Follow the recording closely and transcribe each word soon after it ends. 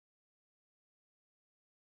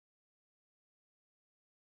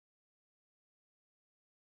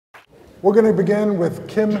We're going to begin with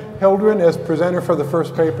Kim Hildred as presenter for the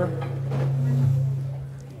first paper.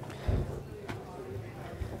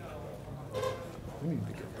 We need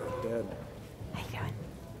to get that dead. How you doing?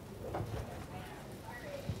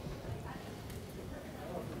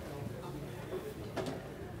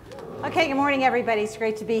 Okay, good morning, everybody. It's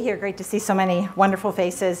great to be here. Great to see so many wonderful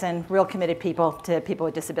faces and real committed people to people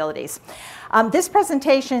with disabilities. This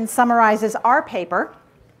presentation summarizes our paper,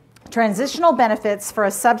 Transitional Benefits for a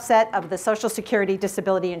Subset of the Social Security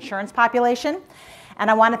Disability Insurance Population. And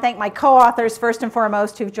I want to thank my co-authors, first and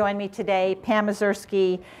foremost, who've joined me today, Pam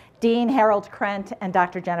Mazursky, Dean Harold Krent, and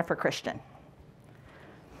Dr. Jennifer Christian.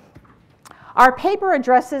 Our paper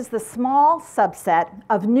addresses the small subset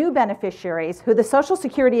of new beneficiaries who the Social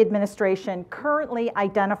Security Administration currently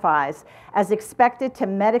identifies as expected to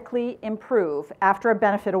medically improve after a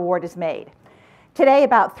benefit award is made. Today,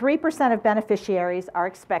 about 3% of beneficiaries are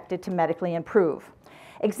expected to medically improve.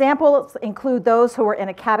 Examples include those who were in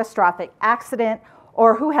a catastrophic accident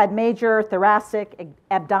or who had major thoracic,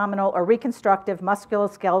 abdominal, or reconstructive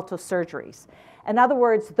musculoskeletal surgeries. In other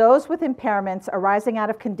words, those with impairments arising out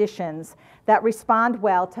of conditions that respond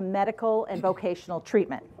well to medical and vocational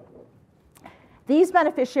treatment. These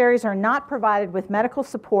beneficiaries are not provided with medical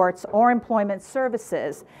supports or employment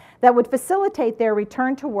services that would facilitate their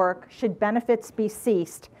return to work should benefits be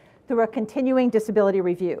ceased through a continuing disability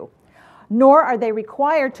review, nor are they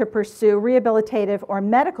required to pursue rehabilitative or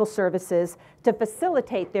medical services to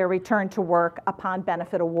facilitate their return to work upon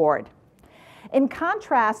benefit award. In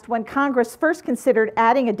contrast, when Congress first considered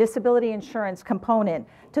adding a disability insurance component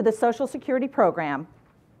to the Social Security program,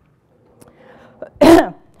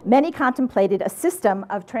 many contemplated a system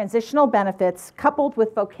of transitional benefits coupled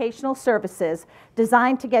with vocational services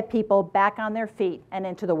designed to get people back on their feet and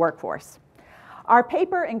into the workforce. Our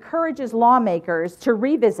paper encourages lawmakers to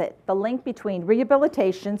revisit the link between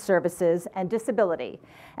rehabilitation services and disability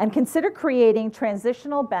and consider creating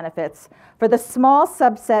transitional benefits for the small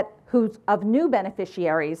subset of new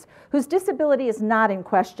beneficiaries whose disability is not in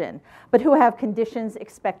question, but who have conditions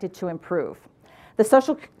expected to improve. The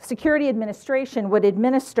Social Security Administration would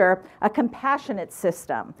administer a compassionate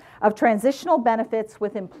system of transitional benefits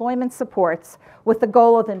with employment supports with the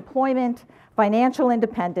goal of employment, financial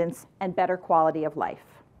independence, and better quality of life.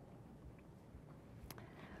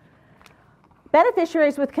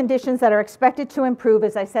 Beneficiaries with conditions that are expected to improve,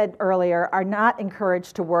 as I said earlier, are not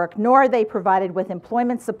encouraged to work, nor are they provided with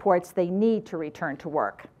employment supports they need to return to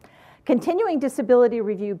work. Continuing disability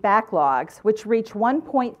review backlogs, which reach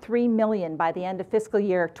 1.3 million by the end of fiscal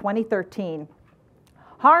year 2013,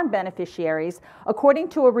 harm beneficiaries, according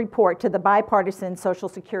to a report to the Bipartisan Social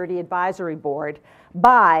Security Advisory Board,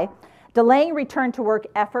 by delaying return to work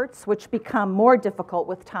efforts, which become more difficult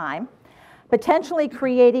with time, potentially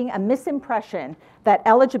creating a misimpression that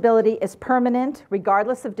eligibility is permanent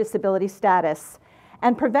regardless of disability status,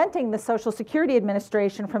 and preventing the Social Security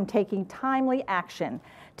Administration from taking timely action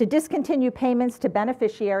to discontinue payments to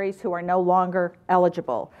beneficiaries who are no longer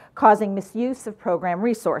eligible, causing misuse of program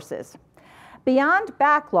resources. Beyond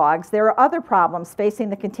backlogs, there are other problems facing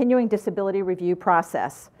the continuing disability review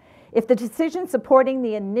process. If the decision supporting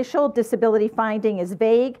the initial disability finding is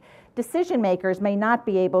vague, decision makers may not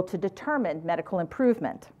be able to determine medical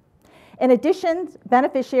improvement. In addition,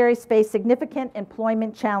 beneficiaries face significant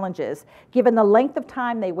employment challenges given the length of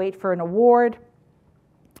time they wait for an award,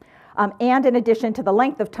 and in addition to the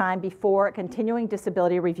length of time before a continuing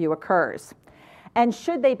disability review occurs. And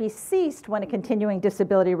should they be ceased when a continuing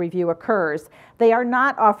disability review occurs, they are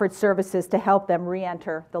not offered services to help them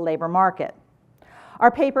re-enter the labor market.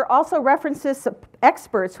 Our paper also references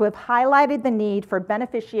experts who have highlighted the need for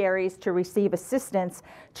beneficiaries to receive assistance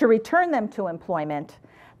to return them to employment,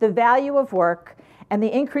 the value of work, and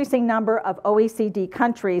the increasing number of OECD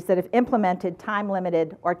countries that have implemented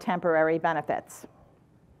time-limited or temporary benefits.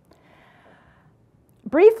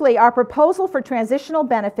 Briefly, our proposal for transitional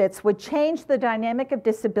benefits would change the dynamic of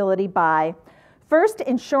disability by first,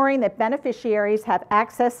 ensuring that beneficiaries have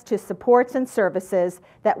access to supports and services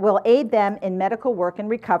that will aid them in medical work and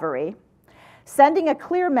recovery, sending a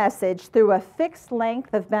clear message through a fixed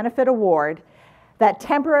length of benefit award that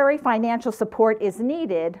temporary financial support is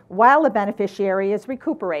needed while the beneficiary is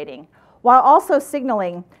recuperating, while also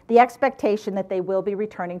signaling the expectation that they will be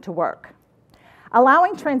returning to work.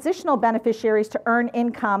 Allowing transitional beneficiaries to earn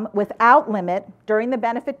income without limit during the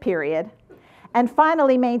benefit period, and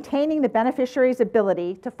finally, maintaining the beneficiary's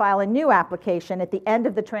ability to file a new application at the end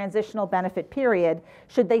of the transitional benefit period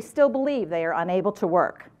should they still believe they are unable to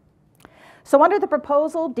work. So under the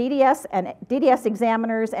proposal, DDS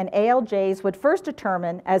examiners and ALJs would first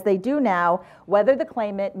determine, as they do now, whether the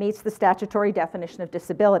claimant meets the statutory definition of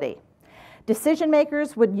disability. Decision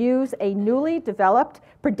makers would use a newly developed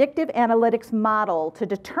predictive analytics model to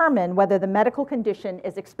determine whether the medical condition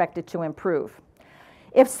is expected to improve.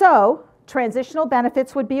 If so, transitional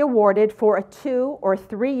benefits would be awarded for a 2 or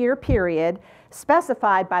 3 year period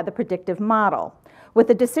specified by the predictive model, with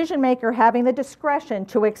the decision maker having the discretion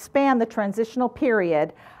to expand the transitional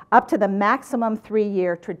period up to the maximum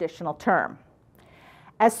 3-year traditional term.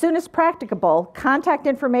 As soon as practicable, contact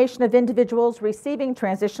information of individuals receiving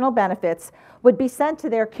transitional benefits would be sent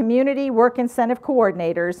to their community work incentive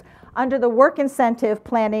coordinators under the Work Incentive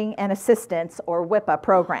Planning and Assistance, or WIPA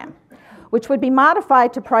program, which would be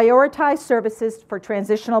modified to prioritize services for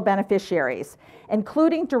transitional beneficiaries,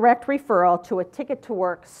 including direct referral to a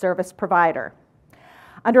ticket-to-work service provider.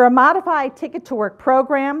 Under a modified ticket-to-work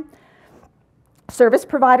program, service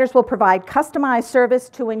providers will provide customized service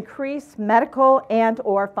to increase medical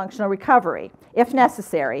and/or functional recovery, if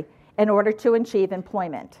necessary, in order to achieve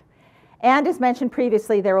employment. And as mentioned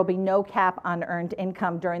previously, there will be no cap on earned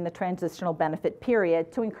income during the transitional benefit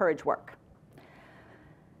period to encourage work.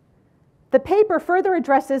 The paper further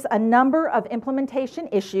addresses a number of implementation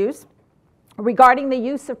issues. Regarding the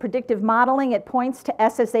use of predictive modeling, it points to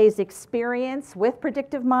SSA's experience with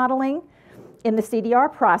predictive modeling in the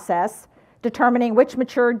CDR process, determining which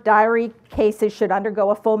mature diary cases should undergo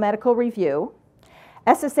a full medical review,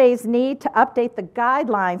 SSA's need to update the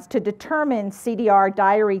guidelines to determine CDR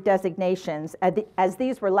diary designations, as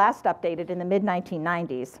these were last updated in the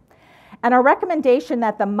mid-1990s, and a recommendation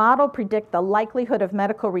that the model predict the likelihood of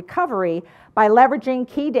medical recovery by leveraging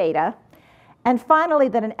key data, and finally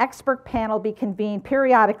that an expert panel be convened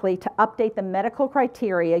periodically to update the medical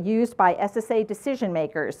criteria used by SSA decision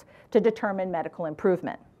makers to determine medical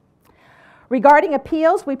improvement. Regarding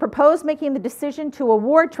appeals, we propose making the decision to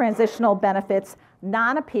award transitional benefits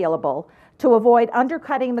non-appealable to avoid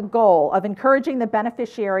undercutting the goal of encouraging the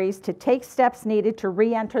beneficiaries to take steps needed to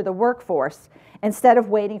re-enter the workforce instead of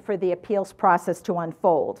waiting for the appeals process to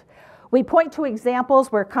unfold. We point to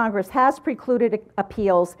examples where Congress has precluded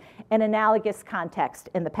appeals in analogous context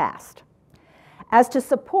in the past. As to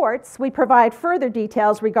supports, we provide further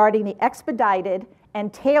details regarding the expedited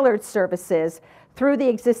and tailored services through the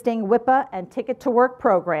existing WIPA and Ticket to Work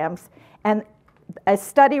programs, and a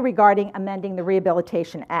study regarding amending the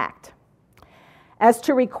Rehabilitation Act. As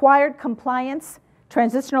to required compliance,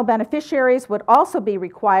 transitional beneficiaries would also be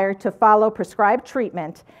required to follow prescribed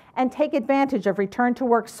treatment and take advantage of return to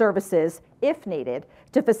work services, if needed,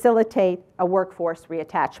 to facilitate a workforce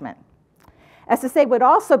reattachment. SSA would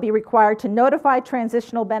also be required to notify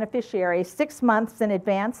transitional beneficiaries 6 months in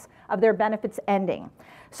advance of their benefits ending,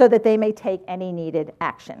 so that they may take any needed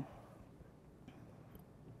action.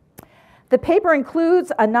 The paper includes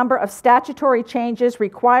a number of statutory changes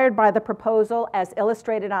required by the proposal as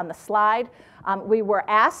illustrated on the slide. We were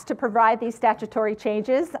asked to provide these statutory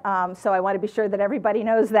changes, so I want to be sure that everybody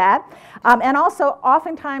knows that. And also,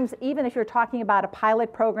 oftentimes, even if you're talking about a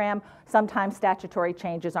pilot program, sometimes statutory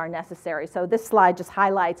changes are necessary. So this slide just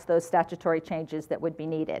highlights those statutory changes that would be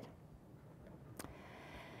needed.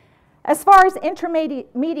 As far as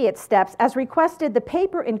intermediate steps, as requested, the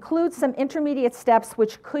paper includes some intermediate steps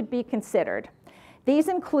which could be considered. These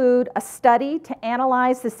include a study to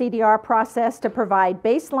analyze the CDR process to provide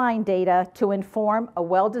baseline data to inform a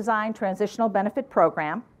well-designed transitional benefit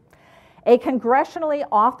program, a congressionally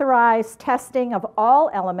authorized testing of all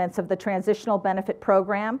elements of the transitional benefit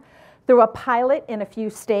program through a pilot in a few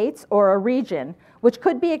states or a region, which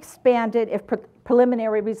could be expanded if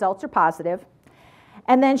preliminary results are positive.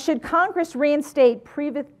 And then should Congress reinstate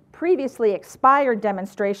previously expired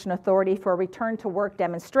demonstration authority for return to work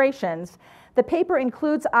demonstrations, the paper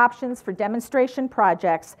includes options for demonstration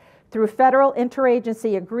projects through federal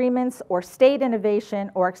interagency agreements or state innovation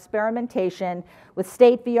or experimentation with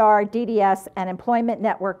state VR, DDS, and employment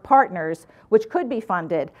network partners, which could be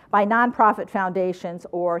funded by nonprofit foundations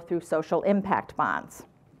or through social impact bonds.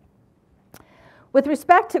 With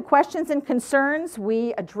respect to questions and concerns,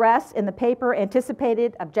 we address in the paper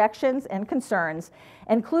anticipated objections and concerns,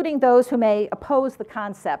 including those who may oppose the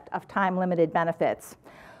concept of time-limited benefits.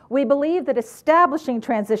 We believe that establishing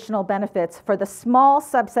transitional benefits for the small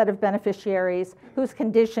subset of beneficiaries whose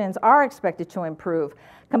conditions are expected to improve,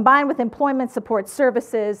 combined with employment support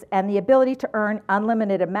services and the ability to earn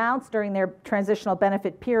unlimited amounts during their transitional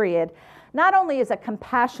benefit period, not only is a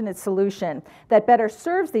compassionate solution that better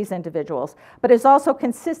serves these individuals, but is also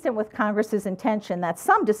consistent with Congress's intention that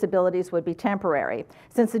some disabilities would be temporary,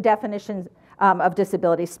 since the definition of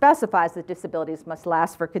disability specifies that disabilities must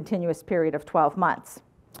last for a continuous period of 12 months.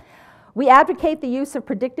 We advocate the use of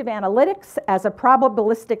predictive analytics as a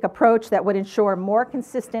probabilistic approach that would ensure more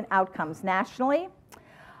consistent outcomes nationally.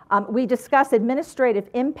 We discuss administrative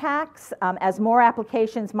impacts as more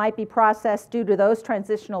applications might be processed due to those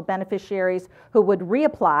transitional beneficiaries who would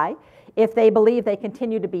reapply if they believe they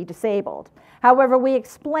continue to be disabled. However, we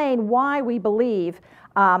explain why we believe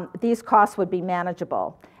these costs would be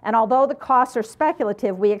manageable. And although the costs are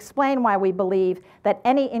speculative, we explain why we believe that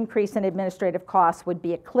any increase in administrative costs would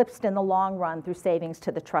be eclipsed in the long run through savings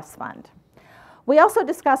to the trust fund. We also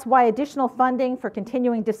discuss why additional funding for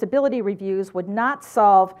continuing disability reviews would not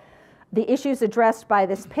solve the issues addressed by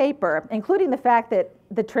this paper, including the fact that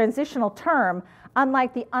the transitional term,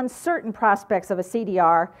 unlike the uncertain prospects of a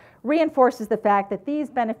CDR, reinforces the fact that these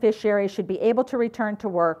beneficiaries should be able to return to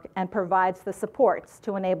work and provides the supports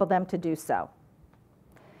to enable them to do so.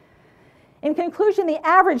 In conclusion, the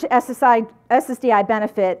average SSDI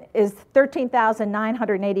benefit is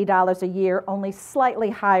 $13,980 a year, only slightly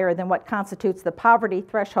higher than what constitutes the poverty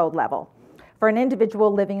threshold level for an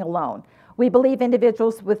individual living alone. We believe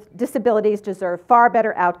individuals with disabilities deserve far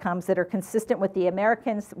better outcomes that are consistent with the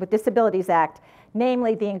Americans with Disabilities Act,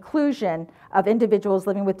 namely the inclusion of individuals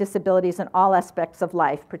living with disabilities in all aspects of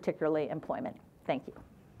life, particularly employment. Thank you.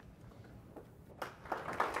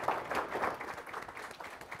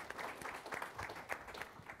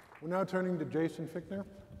 We're now turning to Jason Fichtner.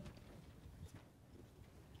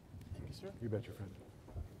 Thank you, sir. You bet your friend.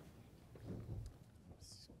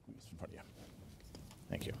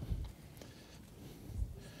 Thank you.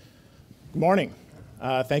 Good morning.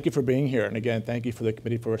 Thank you for being here. And again, thank you for the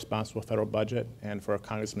Committee for Responsible Federal Budget and for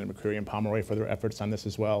Congressman McCrery-Pomeroy for their efforts on this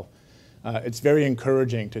as well. It's very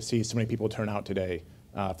encouraging to see so many people turn out today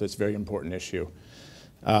for this very important issue.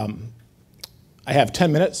 I have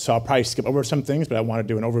 10 minutes, so I'll probably skip over some things, but I want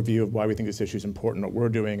to do an overview of why we think this issue is important, what we're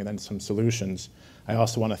doing, and then some solutions. I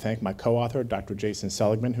also want to thank my co-author, Dr. Jason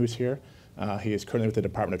Seligman, who's here. He is currently with the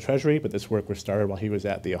Department of Treasury, but this work was started while he was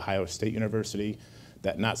at the Ohio State University,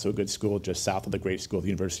 that not-so-good school just south of the great school, the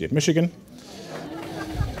University of Michigan.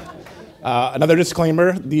 Another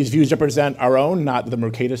disclaimer, these views represent our own, not the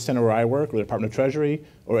Mercatus Center where I work, or the Department of Treasury,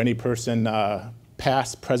 or any person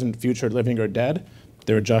past, present, future, living, or dead.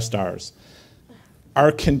 They're just ours.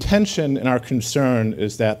 Our contention and our concern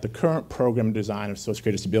is that the current program design of Social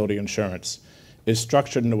Security disability insurance is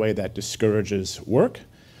structured in a way that discourages work,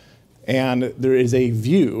 and there is a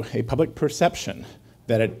view, a public perception,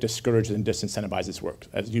 that it discourages and disincentivizes work.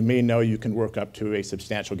 As you may know, you can work up to a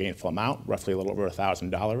substantial gainful amount, roughly a little over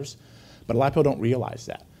 $1,000, but a lot of people don't realize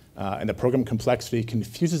that. And the program complexity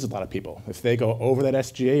confuses a lot of people. If they go over that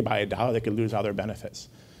SGA by $1, they could lose all their benefits.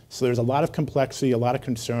 So there's a lot of complexity, a lot of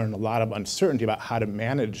concern, a lot of uncertainty about how to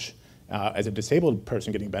manage, as a disabled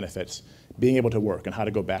person getting benefits, being able to work and how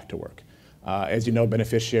to go back to work. As you know,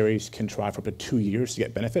 beneficiaries can try for up to 2 years to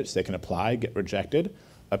get benefits. They can apply, get rejected,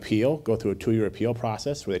 appeal, go through a 2-year appeal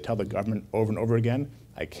process where they tell the government over and over again,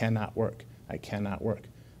 I cannot work, I cannot work,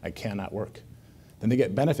 I cannot work. Then they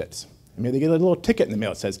get benefits. And maybe they get a little ticket in the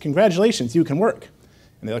mail that says, congratulations, you can work.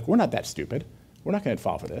 And they're like, we're not that stupid. We're not going to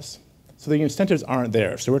fall for this. So the incentives aren't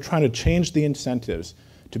there. So we're trying to change the incentives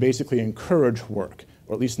to basically encourage work,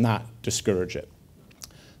 or at least not discourage it.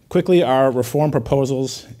 Quickly, our reform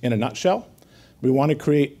proposals in a nutshell. We want to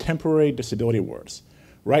create temporary disability awards.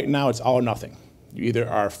 Right now, it's all or nothing. You either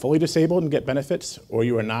are fully disabled and get benefits, or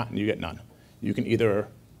you are not and you get none. You can either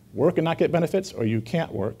work and not get benefits, or you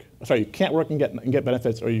can't work. Sorry, you can't work and get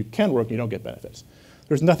benefits, or you can work and you don't get benefits.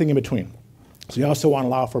 There's nothing in between. So you also want to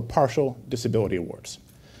allow for partial disability awards.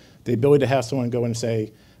 The ability to have someone go and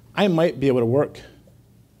say, I might be able to work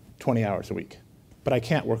 20 hours a week, but I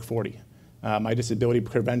can't work 40. My disability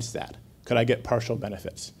prevents that. Could I get partial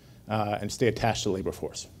benefits and stay attached to the labor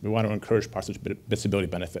force? We want to encourage partial disability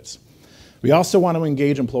benefits. We also want to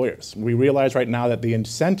engage employers. We realize right now that the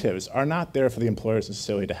incentives are not there for the employers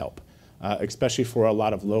necessarily to help, especially for a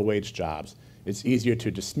lot of low-wage jobs. It's easier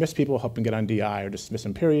to dismiss people, help them get on DI, or dismiss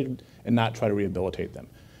them, period, and not try to rehabilitate them.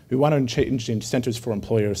 We want to change the incentives for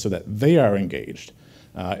employers so that they are engaged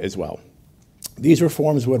as well. These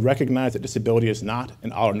reforms would recognize that disability is not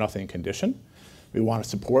an all-or-nothing condition. We want to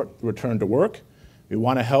support return to work. We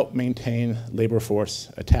want to help maintain labor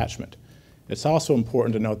force attachment. It's also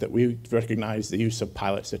important to note that we recognize the use of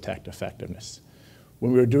pilots to detect effectiveness.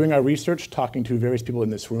 When we were doing our research, talking to various people in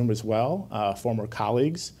this room as well, former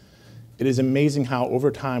colleagues, it is amazing how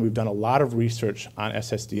over time we've done a lot of research on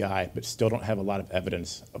SSDI, but still don't have a lot of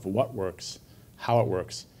evidence of what works, how it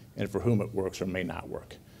works, and for whom it works or may not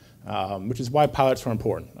work, which is why pilots are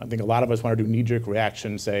important. I think a lot of us want to do knee-jerk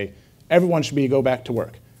reaction and say, everyone should go back to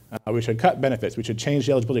work. We should cut benefits. We should change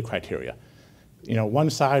the eligibility criteria. You know, one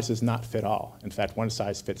size does not fit all. In fact, one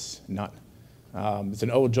size fits none. It's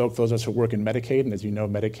an old joke for those of us who work in Medicaid, and as you know,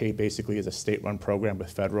 Medicaid basically is a state-run program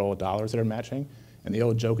with federal dollars that are matching. And the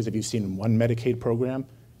old joke is if you've seen one Medicaid program,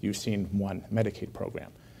 you've seen one Medicaid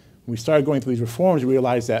program. When we started going through these reforms, we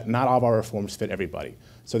realized that not all of our reforms fit everybody.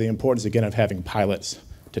 So the importance, again, of having pilots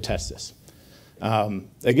to test this.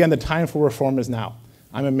 Again, the time for reform is now.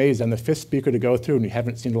 I'm amazed. I'm the 5th speaker to go through, and we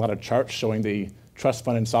haven't seen a lot of charts showing the trust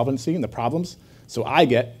fund insolvency and the problems, so I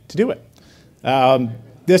get to do it.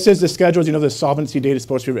 This is the schedule. As you know, the solvency date is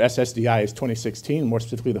supposed to be for SSDI is 2016, more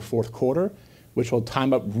specifically the 4th quarter, which will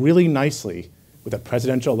time up really nicely with a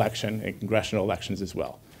presidential election and congressional elections as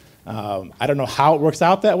well. I don't know how it works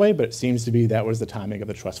out that way, but it seems to be that was the timing of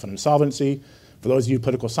the trust fund insolvency. For those of you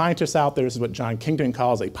political scientists out there, this is what John Kingdon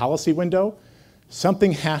calls a policy window.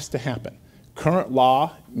 Something has to happen. Current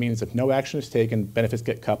law means if no action is taken, benefits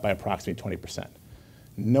get cut by approximately 20%.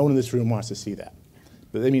 No one in this room wants to see that.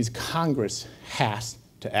 But that means Congress has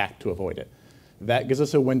to act to avoid it. That gives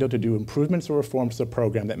us a window to do improvements or reforms to the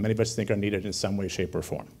program that many of us think are needed in some way, shape, or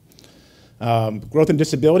form. Growth and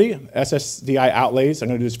disability, SSDI outlays, I'm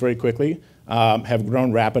going to do this very quickly, have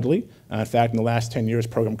grown rapidly. In fact, in the last 10 years,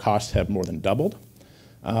 program costs have more than doubled.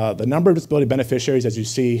 The number of disability beneficiaries, as you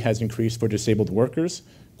see, has increased for disabled workers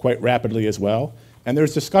quite rapidly as well. And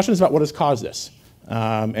there's discussions about what has caused this.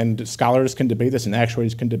 And scholars can debate this and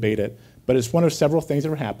actuaries can debate it. But it's one of several things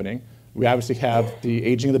that are happening. We obviously have the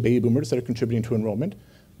aging of the baby boomers that are contributing to enrollment.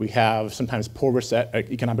 We have sometimes poor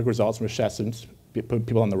economic results from recessions,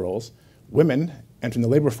 people on the rolls. Women entering the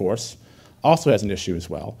labor force also has an issue as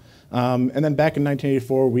well. And then back in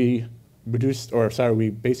 1984, we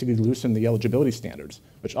basically loosened the eligibility standards,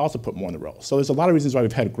 which also put more on the rolls. So there's a lot of reasons why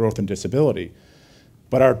we've had growth in disability.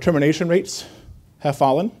 But our termination rates have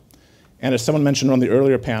fallen. And as someone mentioned on the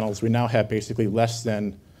earlier panels, we now have basically less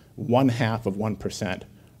than 0.5%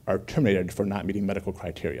 are terminated for not meeting medical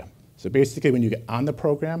criteria. So basically, when you get on the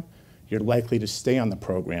program, you're likely to stay on the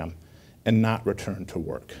program and not return to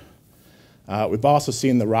work. We've also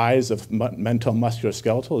seen the rise of mental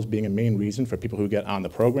musculoskeletal as being a main reason for people who get on the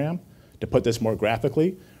program. To put this more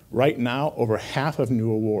graphically, right now, over half of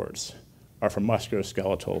new awards are for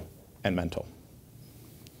musculoskeletal and mental.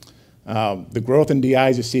 The growth in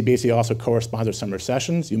DIs you see basically also corresponds with some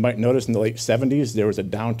recessions. You might notice in the late 70s there was a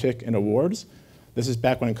downtick in awards. This is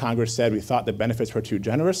back when Congress said we thought the benefits were too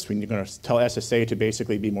generous. We're going to tell SSA to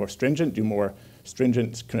basically be more stringent, do more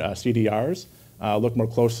stringent CDRs, look more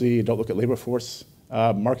closely, don't look at labor force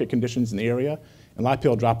market conditions in the area. And a lot of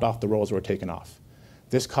people dropped off the rolls that were taken off.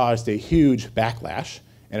 This caused a huge backlash.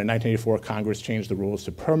 And in 1984, Congress changed the rules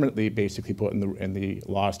to permanently basically put in the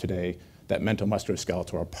laws today that mental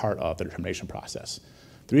musculoskeletal are part of the determination process.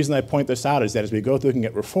 The reason I point this out is that as we go through looking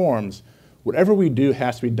at reforms, whatever we do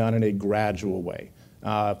has to be done in a gradual way.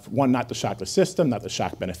 One, not to shock the system, not to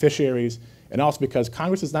shock beneficiaries, and also because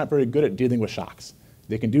Congress is not very good at dealing with shocks.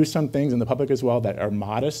 They can do some things in the public as well that are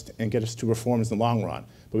modest and get us to reforms in the long run,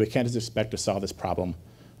 but we can't just expect to solve this problem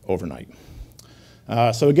overnight.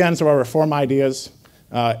 So again, some of our reform ideas,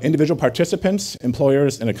 individual participants,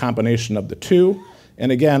 employers, and a combination of the two.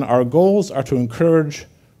 And again, our goals are to encourage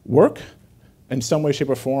work in some way, shape,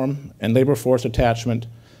 or form, and labor force attachment,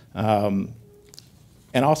 and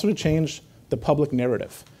also to change the public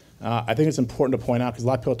narrative. I think it's important to point out, because a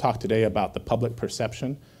lot of people talk today about the public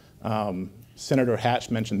perception. Senator Hatch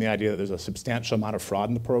mentioned the idea that there's a substantial amount of fraud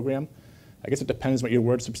in the program. I guess it depends what your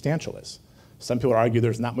word substantial is. Some people argue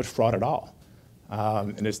there's not much fraud at all.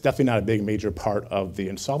 And it's definitely not a big major part of the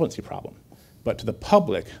insolvency problem. But to the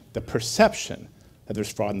public, the perception that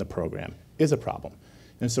there's fraud in the program is a problem.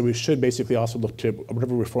 And so we should basically also look to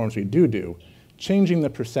whatever reforms we do, changing the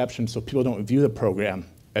perception so people don't view the program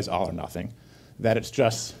as all or nothing, that it's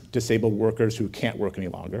just disabled workers who can't work any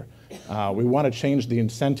longer. We want to change the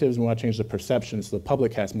incentives, we want to change the perception so the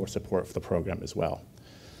public has more support for the program as well.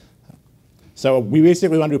 So we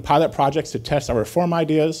basically want to do pilot projects to test our reform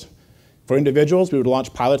ideas. For individuals, we would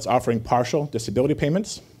launch pilots offering partial disability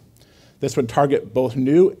payments. This would target both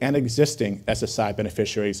new and existing SSI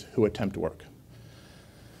beneficiaries who attempt to work.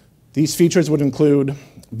 These features would include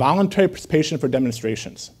voluntary participation for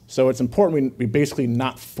demonstrations. So it's important we basically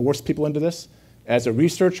not force people into this. As a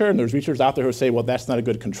researcher, and there's researchers out there who say, well, that's not a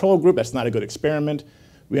good control group, that's not a good experiment.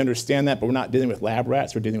 We understand that, but we're not dealing with lab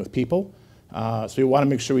rats, we're dealing with people. So we want to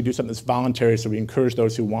make sure we do something that's voluntary so we encourage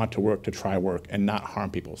those who want to work to try work and not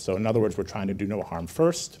harm people. So in other words, we're trying to do no harm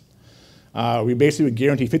first. We basically would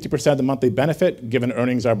guarantee 50% of the monthly benefit given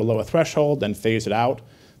earnings are below a threshold, then phase it out.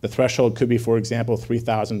 The threshold could be, for example,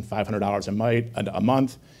 $3,500 a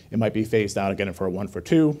month. It might be phased out again for a 1 for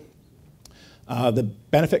 2. The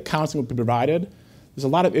benefit counseling would be provided. There's a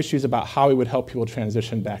lot of issues about how we would help people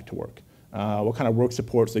transition back to work. what kind of work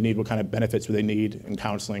supports they need, what kind of benefits do they need in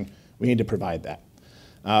counseling. We need to provide that.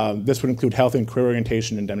 This would include health and career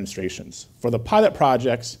orientation and demonstrations. For the pilot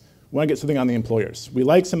projects, we want to get something on the employers. We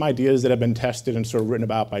like some ideas that have been tested and sort of written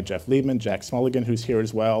about by Jeff Liebman, Jack Smulligan, who's here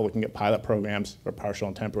as well, looking at pilot programs for partial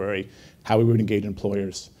and temporary, how we would engage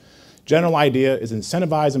employers. General idea is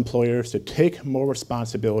incentivize employers to take more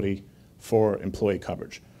responsibility for employee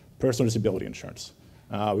coverage, personal disability insurance.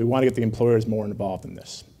 We want to get the employers more involved in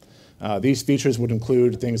this. These features would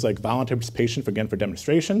include things like voluntary participation, for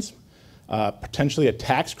demonstrations, potentially a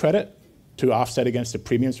tax credit to offset against the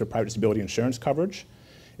premiums for private disability insurance coverage.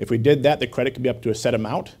 If we did that, the credit could be up to a set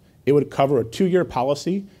amount. It would cover a 2-year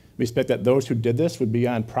policy. We expect that those who did this would be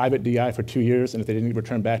on private DI for 2 years, and if they didn't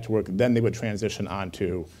return back to work, then they would transition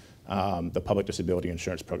onto the public disability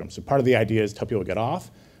insurance program. So part of the idea is to help people get off,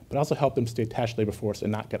 but also help them stay attached to the labor force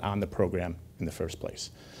and not get on the program in the first place.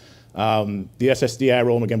 The SSDI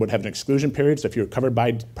role, again, would have an exclusion period, so if you're covered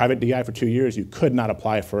by private DI for 2 years, you could not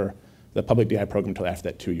apply for the public DI program until after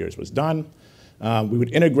that 2 years was done. We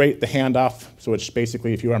would integrate the handoff, so it's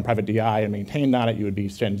basically if you were on private DI and maintained on it, you would be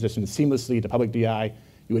transitioned seamlessly to public DI.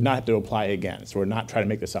 You would not have to apply again. So we're not trying to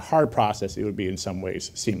make this a hard process. It would be in some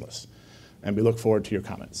ways seamless. And we look forward to your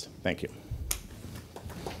comments. Thank you.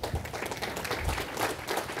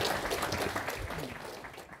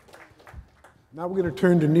 Now we're going to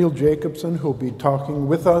turn to Neil Jacobson, who'll be talking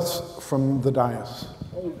with us from the dais.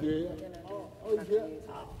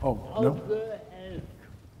 Oh, no?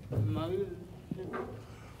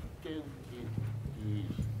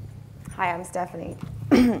 Hi, I'm Stephanie.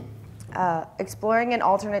 Exploring an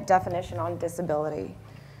alternate definition on disability.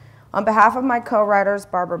 On behalf of my co-writers,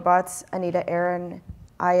 Barbara Butts, Anita Aaron,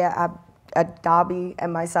 Aya Adabi,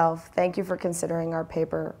 and myself, thank you for considering our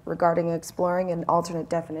paper regarding exploring an alternate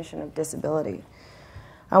definition of disability.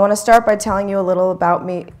 I want to start by telling you a little about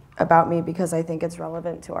me because I think it's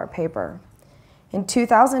relevant to our paper. In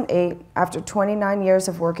 2008, after 29 years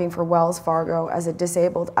of working for Wells Fargo as a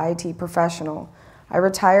disabled IT professional, I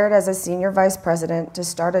retired as a senior vice president to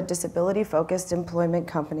start a disability-focused employment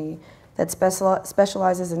company that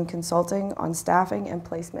specializes in consulting on staffing and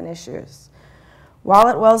placement issues. While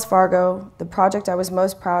at Wells Fargo, the project I was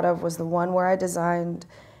most proud of was the one where I designed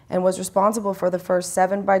and was responsible for the first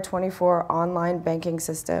 7x24 online banking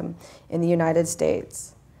system in the United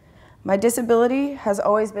States. My disability has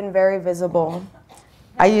always been very visible.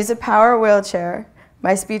 I use a power wheelchair.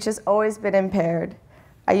 My speech has always been impaired.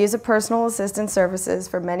 I use a personal assistant services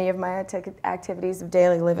for many of my activities of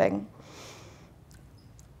daily living.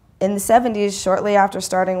 In the 70s, shortly after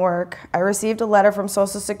starting work, I received a letter from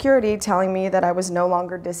Social Security telling me that I was no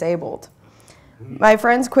longer disabled. My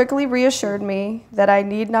friends quickly reassured me that I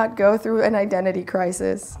need not go through an identity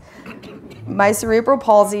crisis. My cerebral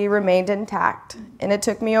palsy remained intact, and it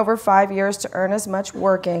took me over 5 years to earn as much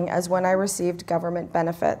working as when I received government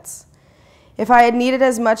benefits. If I had needed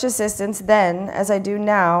as much assistance then as I do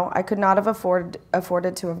now, I could not have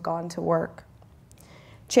afforded to have gone to work.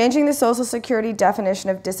 Changing the Social Security definition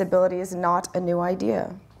of disability is not a new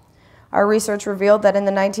idea. Our research revealed that in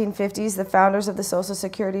the 1950s, the founders of the Social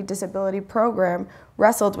Security Disability Program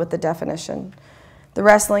wrestled with the definition. The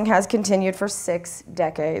wrestling has continued for 6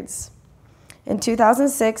 decades. In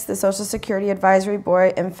 2006, the Social Security Advisory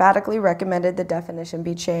Board emphatically recommended the definition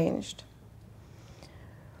be changed.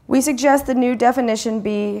 We suggest the new definition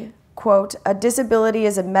be, quote, a disability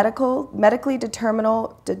is a medically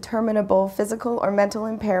determinable physical or mental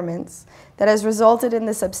impairments that has resulted in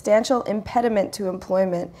the substantial impediment to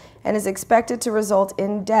employment and is expected to result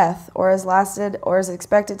in death or is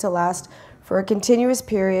expected to last for a continuous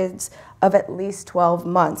periods of at least 12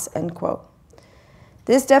 months, end quote.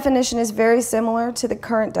 This definition is very similar to the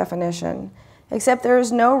current definition, except there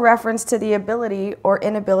is no reference to the ability or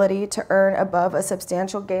inability to earn above a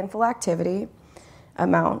substantial gainful activity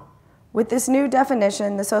amount. With this new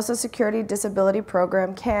definition, the Social Security Disability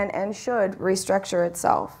Program can and should restructure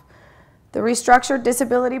itself. The restructured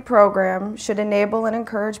disability program should enable and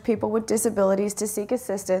encourage people with disabilities to seek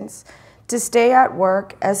assistance to stay at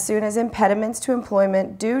work as soon as impediments to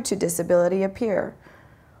employment due to disability appear.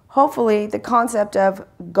 Hopefully, the concept of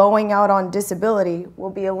going out on disability will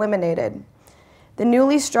be eliminated. The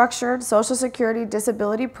newly structured Social Security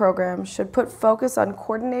Disability Program should put focus on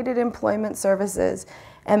coordinated employment services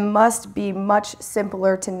and must be much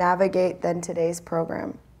simpler to navigate than today's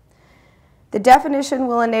program. The definition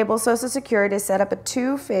will enable Social Security to set up a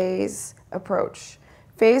 2-phase approach.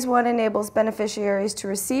 Phase 1 enables beneficiaries to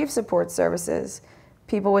receive support services.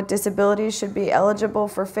 People with disabilities should be eligible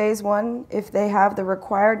for Phase 1 if they have the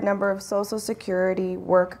required number of Social Security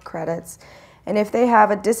work credits and if they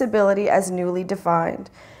have a disability as newly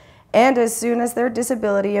defined. and as soon as their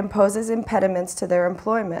disability imposes impediments to their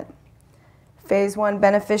employment. Phase 1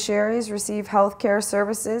 beneficiaries receive health care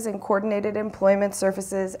services and coordinated employment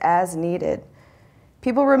services as needed.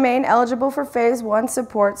 People remain eligible for Phase 1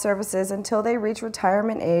 support services until they reach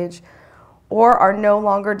retirement age or are no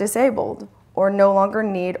longer disabled or no longer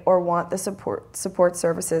need or want the support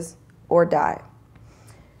services or die.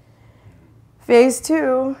 Phase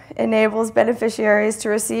 2 enables beneficiaries to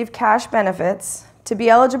receive cash benefits. To be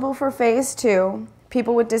eligible for Phase 2,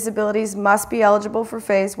 people with disabilities must be eligible for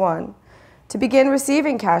Phase 1. To begin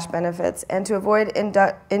receiving cash benefits and to avoid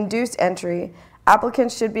induced entry,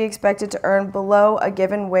 applicants should be expected to earn below a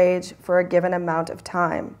given wage for a given amount of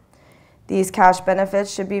time. These cash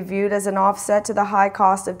benefits should be viewed as an offset to the high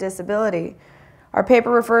cost of disability. Our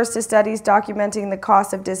paper refers to studies documenting the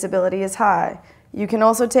cost of disability is high. You can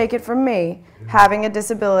also take it from me, having a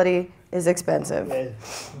disability is expensive.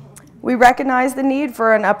 We recognize the need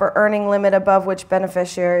for an upper earning limit above which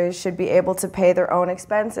beneficiaries should be able to pay their own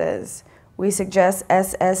expenses. We suggest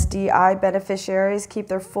SSDI beneficiaries keep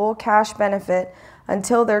their full cash benefit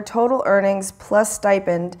until their total earnings plus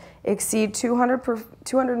stipend exceed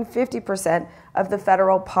 250% of the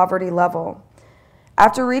federal poverty level.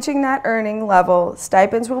 After reaching that earning level,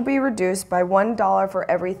 stipends will be reduced by $1 for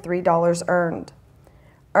every $3 earned.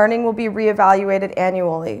 Earning will be reevaluated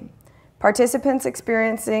annually. Participants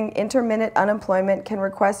experiencing intermittent unemployment can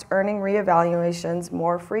request earning reevaluations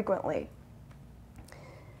more frequently.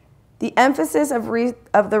 The emphasis of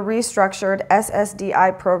the restructured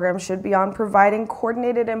SSDI program should be on providing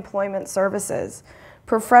coordinated employment services.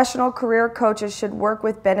 Professional career coaches should work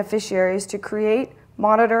with beneficiaries to create,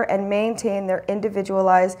 monitor, and maintain their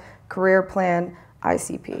individualized career plan,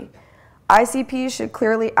 ICP. ICPs should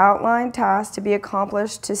clearly outline tasks to be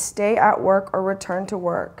accomplished to stay at work or return to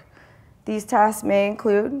work. These tasks may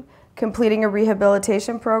include completing a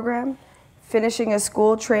rehabilitation program, finishing a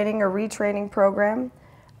school training or retraining program,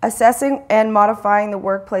 assessing and modifying the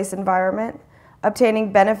workplace environment,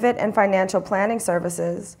 obtaining benefit and financial planning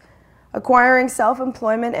services, acquiring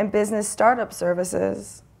self-employment and business startup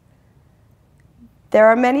services. There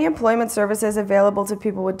are many employment services available to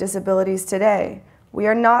people with disabilities today. We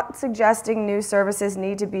are not suggesting new services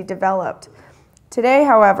need to be developed. Today,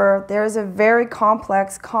 however, there is a very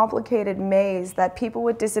complex, complicated maze that people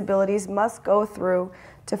with disabilities must go through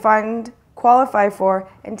to find, qualify for,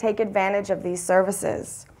 and take advantage of these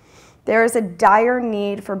services. There is a dire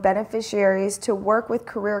need for beneficiaries to work with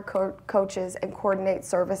career coaches and coordinate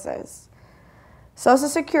services. Social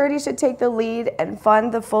Security should take the lead and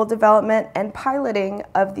fund the full development and piloting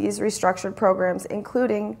of these restructured programs,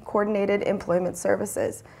 including coordinated employment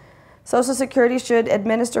services. Social Security should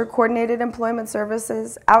administer coordinated employment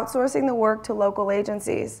services, outsourcing the work to local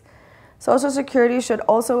agencies. Social Security should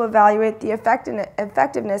also evaluate the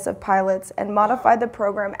effectiveness of pilots and modify the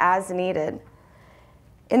program as needed.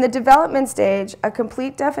 In the development stage, a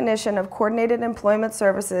complete definition of coordinated employment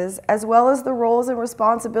services, as well as the roles and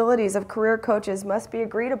responsibilities of career coaches, must be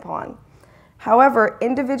agreed upon. However,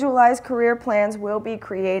 individualized career plans will be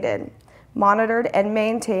created. Monitored and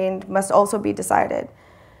maintained must also be decided.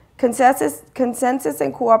 Consensus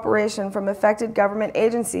and cooperation from affected government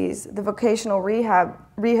agencies, the vocational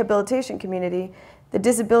rehabilitation community, the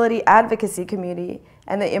disability advocacy community,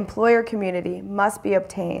 and the employer community must be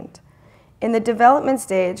obtained. In the development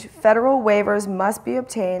stage, federal waivers must be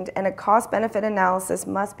obtained and a cost-benefit analysis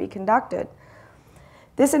must be conducted.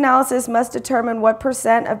 This analysis must determine what %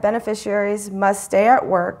 of beneficiaries must stay at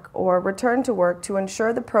work or return to work to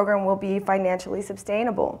ensure the program will be financially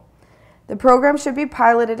sustainable. The program should be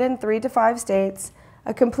piloted in 3 to 5 states.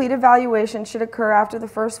 A complete evaluation should occur after the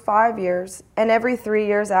first 5 years and every 3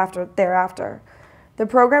 years thereafter. The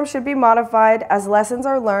program should be modified as lessons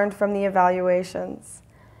are learned from the evaluations.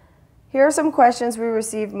 Here are some questions we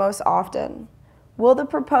receive most often. Will the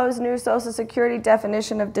proposed new Social Security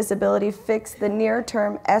definition of disability fix the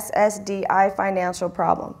near-term SSDI financial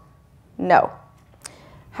problem? No.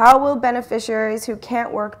 How will beneficiaries who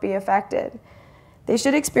can't work be affected? They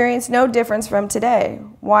should experience no difference from today.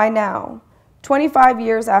 Why now? 25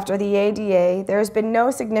 years after the ADA, there has been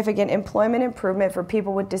no significant employment improvement for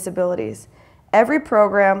people with disabilities. Every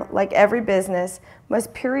program, like every business,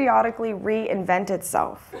 must periodically reinvent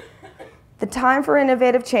itself. The time for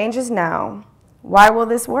innovative change is now. Why will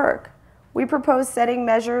this work? We propose setting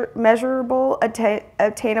measurable,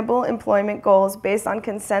 attainable employment goals based on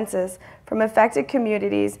consensus from affected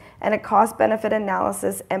communities and a cost-benefit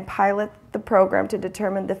analysis and pilot the program to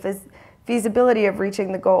determine the feasibility of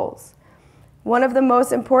reaching the goals. One of the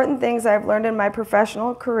most important things I've learned in my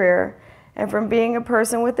professional career and from being a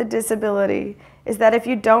person with a disability is that if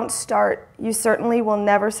you don't start, you certainly will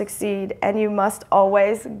never succeed, and you must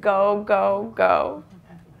always go, go, go.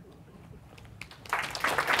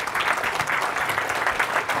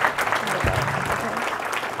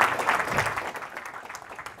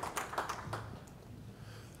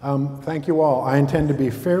 Thank you all. I intend to be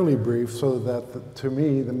fairly brief so that, to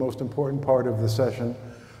me, the most important part of the session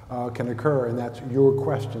can occur, and that's your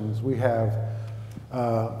questions. We have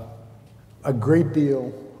a great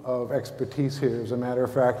deal of expertise here. As a matter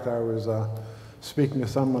of fact, I was speaking to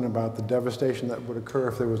someone about the devastation that would occur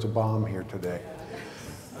if there was a bomb here today.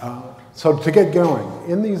 So to get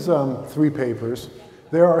going, in these 3 papers,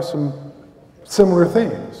 there are some similar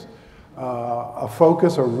themes. A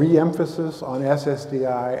focus or re-emphasis on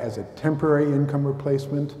SSDI as a temporary income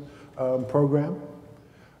replacement program.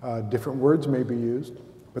 Different words may be used,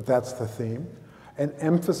 but that's the theme. An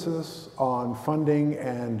emphasis on funding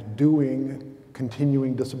and doing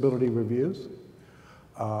continuing disability reviews.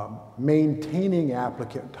 Maintaining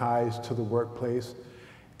applicant ties to the workplace,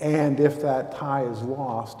 and if that tie is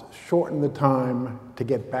lost, shorten the time to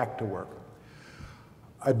get back to work.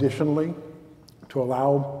 Additionally, to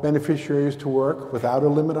allow beneficiaries to work without a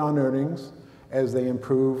limit on earnings as they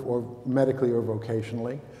improve or medically or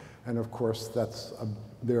vocationally. And of course,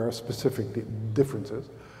 there are specific differences.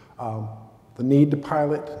 The need to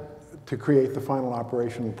pilot to create the final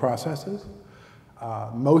operational processes.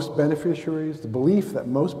 Most beneficiaries, the belief that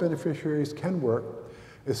most beneficiaries can work,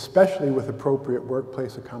 especially with appropriate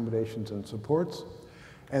workplace accommodations and supports,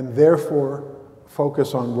 and therefore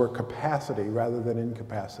focus on work capacity rather than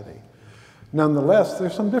incapacity. Nonetheless,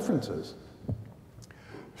 there's some differences.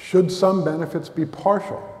 Should some benefits be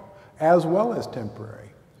partial as well as temporary?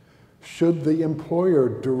 Should the employer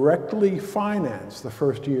directly finance the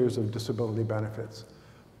first years of disability benefits?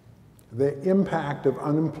 The impact of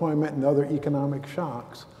unemployment and other economic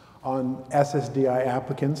shocks on SSDI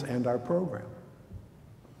applicants and our program.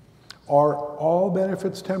 Are all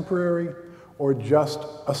benefits temporary or just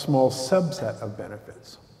a small subset of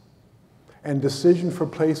benefits? And decision for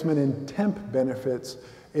placement in temp benefits,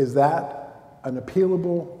 is that an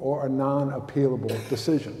appealable or a non-appealable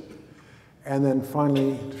decision? And then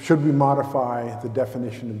finally, should we modify the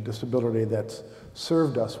definition of disability that's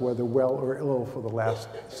served us, whether well or ill, for the last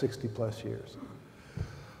 60+ years?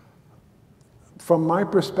 From my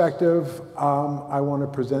perspective, I want to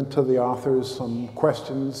present to the authors some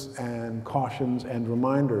questions and cautions and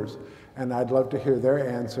reminders, and I'd love to hear their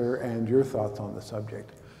answer and your thoughts on the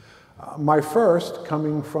subject. My first,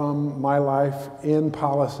 coming from my life in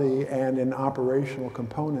policy and in operational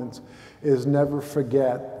components, is never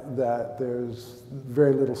forget that there's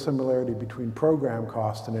very little similarity between program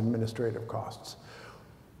costs and administrative costs.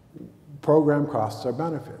 Program costs are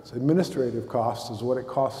benefits. Administrative costs is what it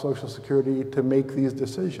costs Social Security to make these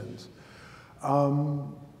decisions.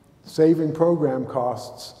 Saving program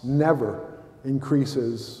costs never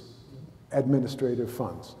increases administrative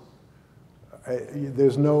funds.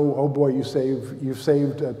 There's no, oh boy, you've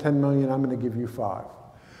saved 10 million, I'm going to give you 5.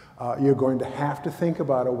 You're going to have to think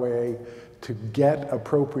about a way to get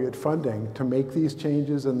appropriate funding to make these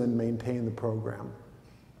changes and then maintain the program.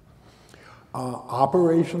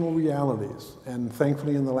 Operational realities, and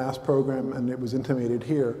thankfully in the last program, and it was intimated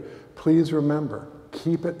here, please remember,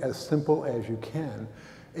 keep it as simple as you can.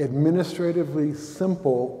 Administratively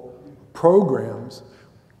simple programs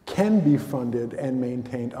can be funded and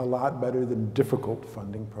maintained a lot better than difficult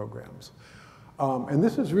funding programs. And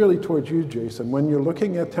this is really towards you, Jason. When you're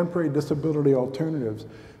looking at temporary disability alternatives,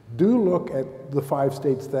 do look at the 5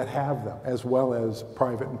 states that have them, as well as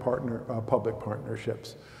private and public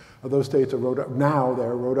partnerships. Those states are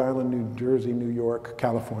Rhode Island, New Jersey, New York,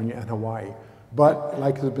 California, and Hawaii. But,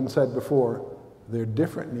 like has been said before, they're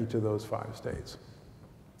different in each of those 5 states.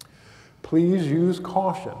 Please use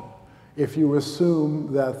caution if you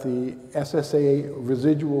assume that the SSA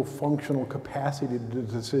residual functional capacity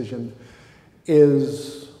decision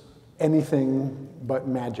is anything but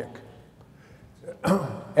magic.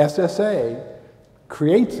 SSA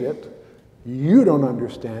creates it, you don't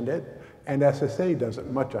understand it, and SSA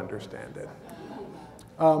doesn't much understand it.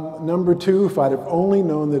 Number 2, if I'd have only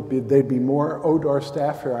known that there'd be more ODAR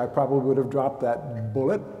staff here, I probably would have dropped that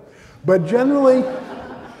bullet. But generally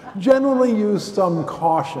use some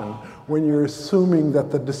caution when you're assuming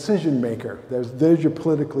that the decision maker, there's your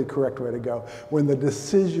politically correct way to go, when the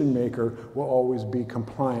decision maker will always be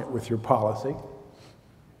compliant with your policy.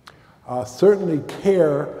 Certainly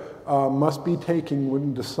care must be taken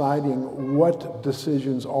when deciding what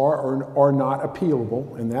decisions are or are not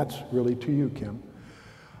appealable, and that's really to you, Kim.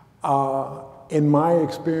 In my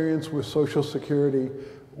experience with Social Security,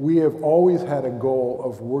 We have always had a goal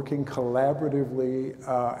of working collaboratively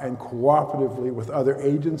and cooperatively with other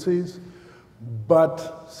agencies,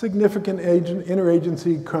 but significant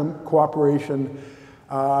interagency cooperation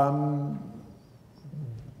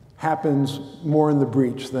happens more in the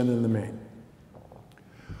breach than in the main.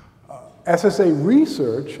 SSA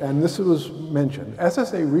research, and this was mentioned,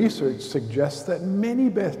 SSA research suggests that many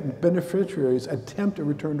beneficiaries attempt to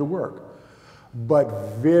return to work,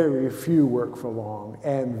 but very few work for long,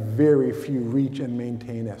 and very few reach and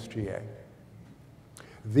maintain SGA.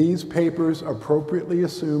 These papers appropriately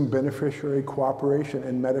assume beneficiary cooperation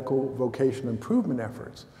in medical vocational improvement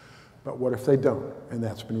efforts, but what if they don't? And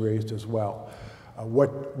that's been raised as well.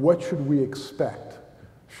 What should we expect?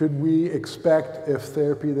 Should we expect, if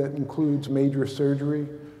therapy that includes major surgery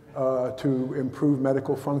to improve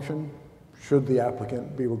medical function? Should the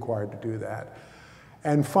applicant be required to do that?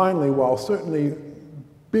 And finally, while certainly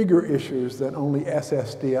bigger issues than only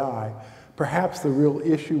SSDI, perhaps the real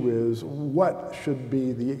issue is what should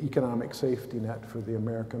be the economic safety net for the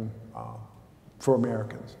for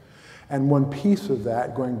Americans. And one piece of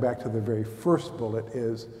that, going back to the very first bullet,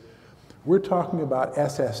 is we're talking about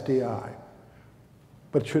SSDI,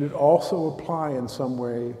 but should it also apply in some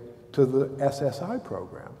way to the SSI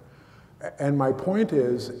program? And my point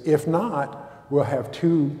is, if not, we'll have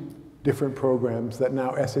two different programs that now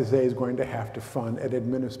SSA is going to have to fund and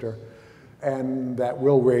administer, and that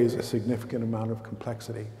will raise a significant amount of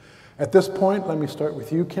complexity. At this point, let me start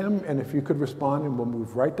with you, Kim, and if you could respond, and we'll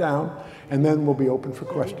move right down, and then we'll be open for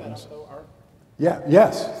questions. Yeah,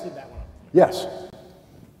 yes. Yes.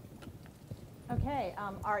 Okay,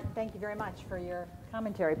 Art, thank you very much for your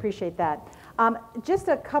commentary. Appreciate that. Just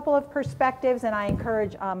a couple of perspectives, and I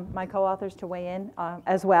encourage my co-authors to weigh in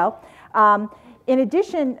as well. In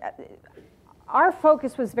addition, our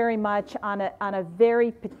focus was very much on a very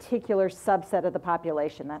particular subset of the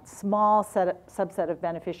population, that small subset of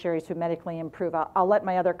beneficiaries who medically improve. I'll let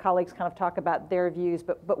my other colleagues kind of talk about their views,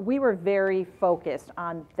 but we were very focused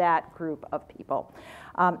on that group of people,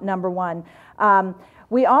 number one.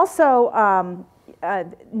 We also,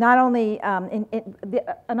 not only,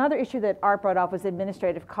 another issue that Art brought up was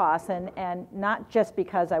administrative costs, and not just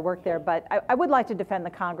because I work there, but I would like to defend the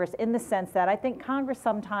Congress in the sense that I think Congress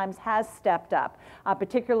sometimes has stepped up,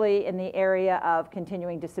 particularly in the area of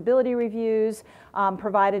continuing disability reviews,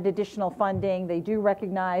 provided additional funding. They do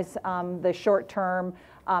recognize the short-term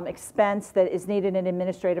expense that is needed in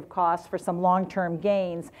administrative costs for some long-term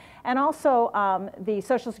gains. And also the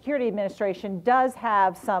Social Security Administration does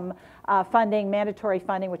have some funding, mandatory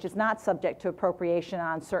funding, which is not subject to appropriation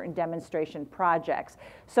on certain demonstration projects.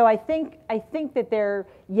 So I think that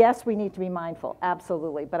yes, we need to be mindful,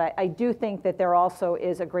 absolutely, but I do think that there also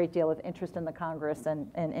is a great deal of interest in the Congress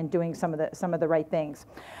and doing some of the right things.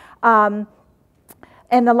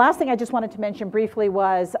 And the last thing I just wanted to mention briefly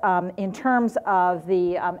was in terms of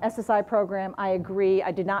the SSI program, I agree.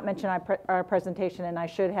 I did not mention our presentation, and I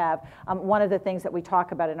should have. One of the things that we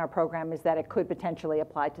talk about in our program is that it could potentially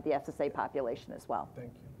apply to the SSA population as well. Thank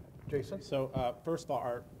you. Jason? So first of all,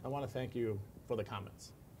 Art, I want to thank you for the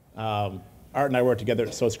comments. Art and I work together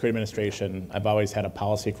at Social Security Administration. I've always had a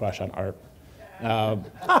policy crush on Art. Now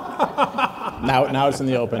it's in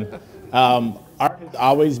the open. Art has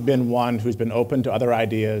always been one who's been open to other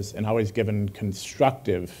ideas and always given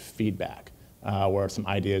constructive feedback where some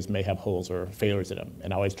ideas may have holes or failures in them,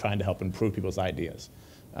 and always trying to help improve people's ideas.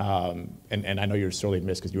 And I know you're sorely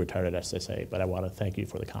missed because you retired at SSA, but I want to thank you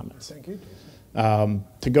for the comments. Thank you.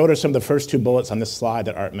 To go to some of the first two bullets on this slide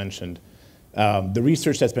that Art mentioned, the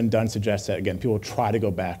research that's been done suggests that, again, people try to go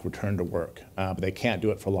back, return to work, but they can't do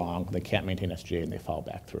it for long, they can't maintain SGA, and they fall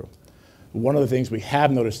back through. One of the things we have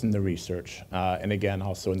noticed in the research, and again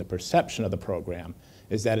also in the perception of the program,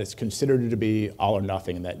 is that it's considered to be all or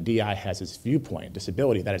nothing, and that DI has this viewpoint,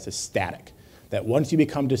 disability, that it's a static, that once you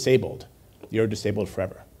become disabled, you're disabled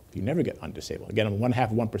forever. You never get undisabled. Again,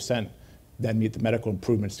 1/2 then meet the medical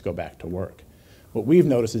improvements to go back to work. What we've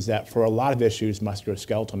noticed is that for a lot of issues,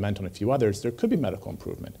 musculoskeletal, mental, and a few others, there could be medical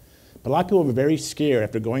improvement. But a lot of people are very scared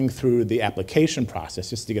after going through the application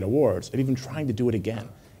process just to get awards of even trying to do it again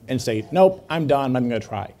and say, nope, I'm done, I'm not going to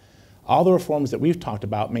try. All the reforms that we've talked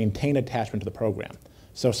about maintain attachment to the program.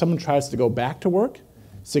 So if someone tries to go back to work,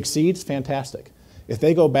 succeeds, fantastic. If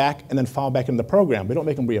they go back and then fall back into the program, we don't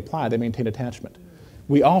make them reapply, they maintain attachment.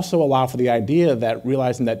 We also allow for the idea that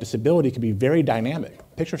realizing that disability can be very dynamic.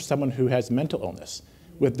 Picture someone who has mental illness.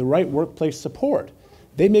 With the right workplace support,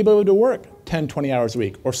 they may be able to work 10, 20 hours a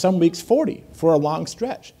week, or some weeks 40 for a long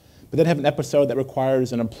stretch. But then have an episode that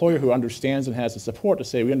requires an employer who understands and has the support to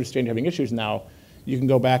say, we understand you're having issues now, you can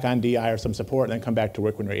go back on DI or some support and then come back to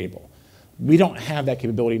work when you're able. We don't have that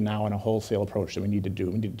capability now in a wholesale approach that we need to do.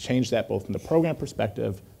 We need to change that both from the program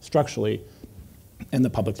perspective, structurally, and the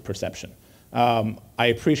public's perception. I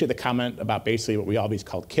appreciate the comment about basically what we always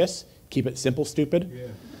called KISS, keep it simple, stupid. Yeah.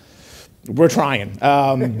 We're trying.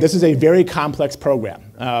 This is a very complex program.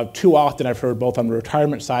 Too often I've heard both on the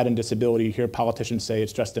retirement side and disability, you hear politicians say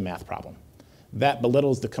it's just a math problem. That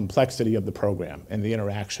belittles the complexity of the program and the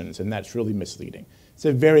interactions, and that's really misleading. It's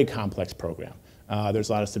a very complex program. There's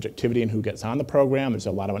a lot of subjectivity in who gets on the program. There's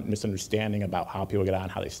a lot of misunderstanding about how people get on,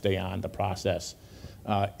 how they stay on, the process.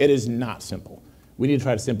 It is not simple. We need to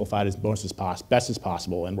try to simplify it as best as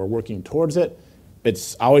possible, and we're working towards it.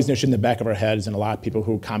 It's always an issue in the back of our heads, and a lot of people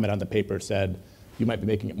who comment on the paper said, you might be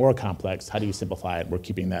making it more complex. How do you simplify it? We're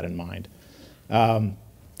keeping that in mind.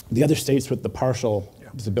 The other states with the partial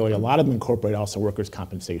disability, a lot of them incorporate also workers'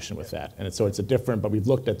 compensation with that. And so it's a different, but we've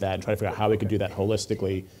looked at that and tried to figure out how we could do that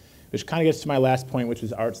holistically, which kind of gets to my last point, which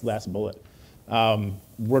is Art's last bullet.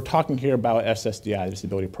 We're talking here about SSDI, the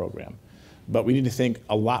disability program, but we need to think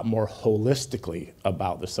a lot more holistically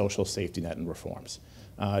about the social safety net and reforms.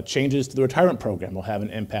 Changes to the retirement program will have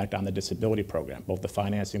an impact on the disability program, both the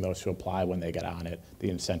financing those who apply when they get on it, the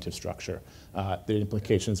incentive structure, the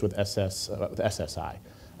implications with SSI,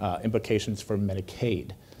 implications for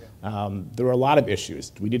Medicaid. There are a lot of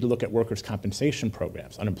issues. We need to look at workers' compensation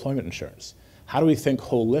programs, unemployment insurance. How do we think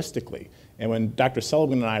holistically? And when Dr.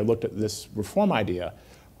 Sullivan and I looked at this reform idea,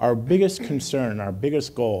 our biggest concern, our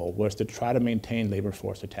biggest goal was to try to maintain labor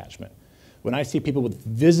force attachment. When I see people with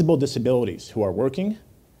visible disabilities who are working,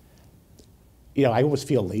 I always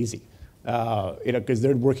feel lazy, because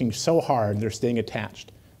they're working so hard, they're staying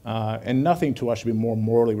attached. And nothing to us should be more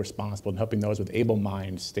morally responsible than helping those with able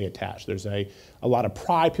minds stay attached. There's a lot of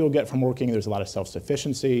pride people get from working. There's a lot of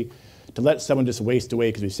self-sufficiency. To let someone just waste away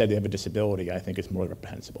because we said they have a disability, I think is more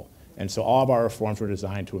reprehensible. And so all of our reforms were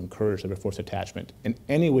designed to encourage labor force attachment in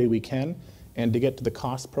any way we can. And to get to the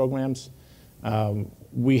cost programs,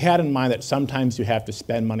 we had in mind that sometimes you have to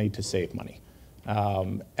spend money to save money.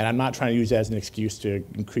 And I'm not trying to use that as an excuse to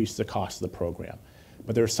increase the cost of the program.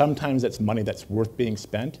 But there are sometimes that's money that's worth being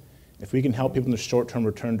spent. If we can help people in the short term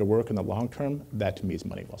return to work in the long term, that to me is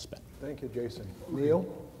money well spent. Thank you, Jason. Neil?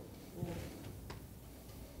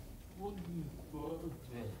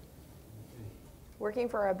 Working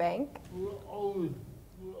for a bank? We're always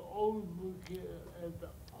looking at the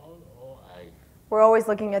ROI. We're always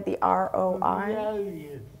looking at the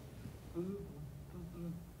ROI.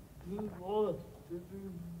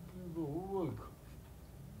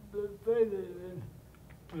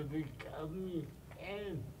 For the company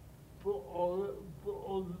and for all the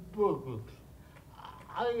workers.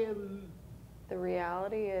 I am. The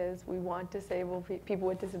reality is we want disabled people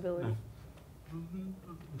with disabilities.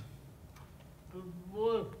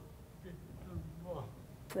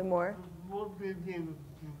 The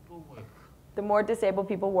more disabled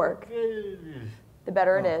people work, the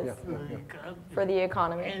better it is for the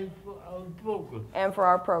economy and for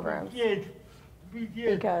our programs. Yes,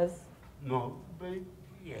 because no, but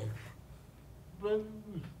yes, but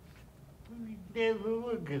we never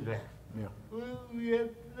look at that. Yeah. We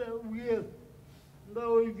have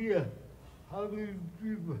no idea how many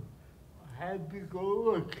people have to go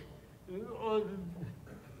work in order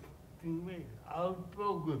to make our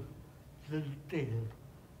program sustainable.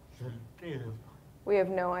 We have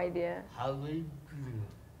no idea How they do.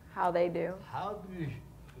 how they do. How many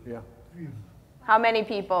Yeah. people How many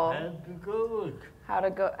people have to go work have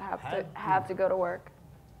to go to work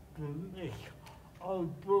to make our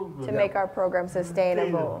program to make our program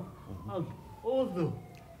sustainable. Also,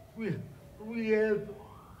 we have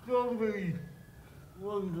so many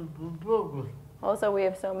wonderful programs. Also, we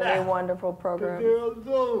have so many wonderful But programs they are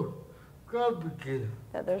so complicated.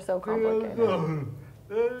 that they're so They are complicated.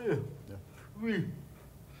 so, we,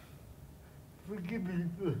 forgive me,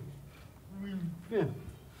 but we spend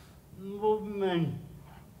more money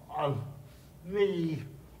on me,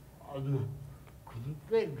 on the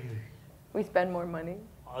complexity, We spend more money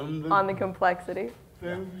on on the complexity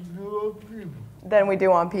than we do on people. than we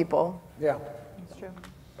do on people. Yeah. That's true.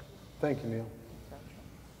 Thank you, Neil.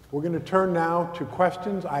 We're going to turn now to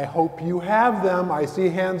questions. I hope you have them. I see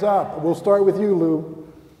hands up. We'll start with you, Lou.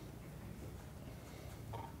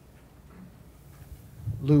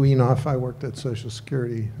 Lou Enoff. I worked at Social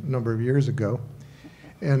Security a number of years ago.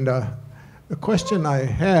 And the question I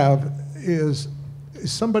have is,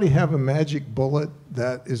 does somebody have a magic bullet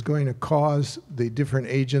that is going to cause the different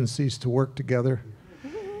agencies to work together?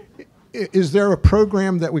 Is there a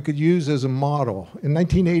program that we could use as a model? In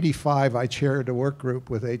 1985, I chaired a work group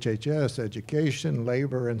with HHS, Education,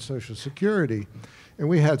 Labor, and Social Security. And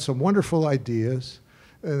we had some wonderful ideas.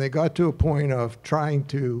 And they got to a point of trying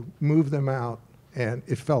to move them out, and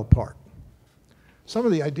it fell apart. Some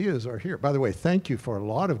of the ideas are here. By the way, thank you for a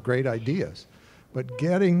lot of great ideas. But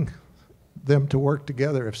getting them to work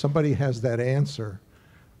together, if somebody has that answer,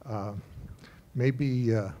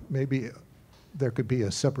 maybe there could be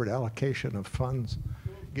a separate allocation of funds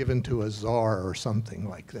given to a czar or something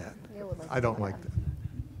like that. I don't like that.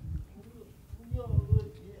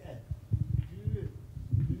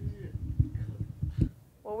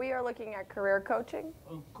 Well, we are looking at career coaching.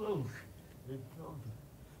 Of course, it's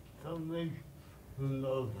somebody who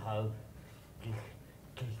knows how to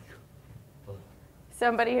kick butt.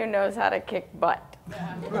 Somebody who knows how to kick butt.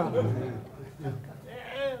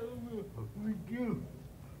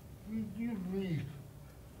 Would you believe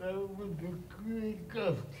that with the career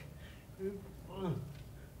coach, if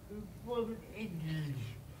one agency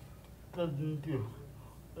doesn't do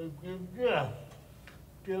a good job,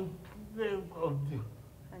 they'll go to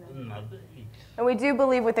another agency. And we do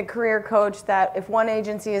believe with the career coach that if one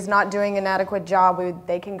agency is not doing an adequate job,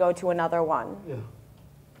 they can go to another one. Yeah.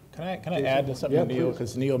 Can I add to something, Yeah, Neil? please.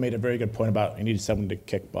 Because Neil made a very good point about you need someone to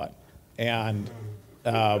kick butt. And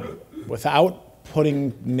without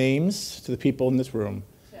putting names to the people in this room,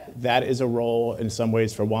 that is a role in some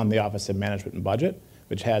ways for one, the Office of Management and Budget,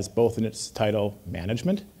 which has both in its title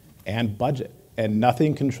management and budget. And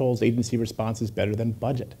nothing controls agency responses better than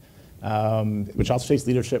budget, which also takes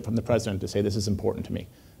leadership from the president to say this is important to me,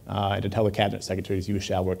 and to tell the cabinet secretaries you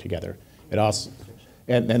shall work together. It also,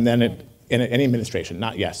 and then in any administration,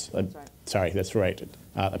 not yes, sorry, that's right.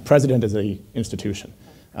 The president is an institution.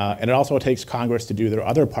 And it also takes Congress to do their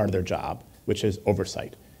other part of their job, which is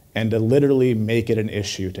oversight, and to literally make it an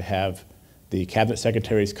issue to have the cabinet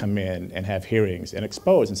secretaries come in and have hearings and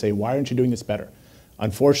expose and say, why aren't you doing this better?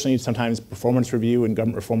 Unfortunately, sometimes performance review and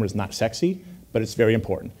government reform is not sexy, but it's very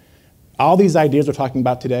important. All these ideas we're talking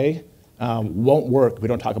about today won't work if we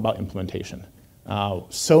don't talk about implementation.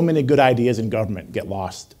 So many good ideas in government get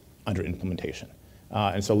lost under implementation.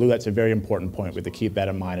 And so, Lou, that's a very important point. We have to keep that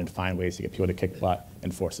in mind and find ways to get people to kick butt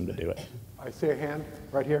and force them to do it. I see a hand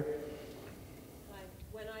right here.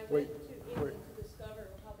 When I went to England to discover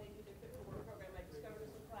how they do their Fit for Work program, I discovered a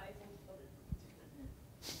surprising.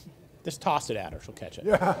 Just toss it at her, she'll catch it.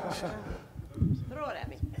 Throw it at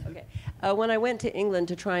me. Okay. When I went to England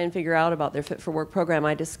to try and figure out about their Fit for Work program,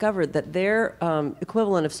 I discovered that their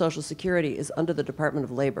equivalent of Social Security is under the Department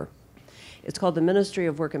of Labor. It's called the Ministry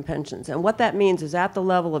of Work and Pensions. And what that means is at the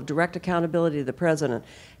level of direct accountability to the president,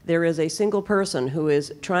 there is a single person who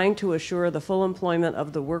is trying to assure the full employment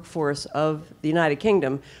of the workforce of the United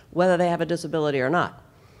Kingdom, whether they have a disability or not.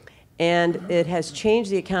 And it has changed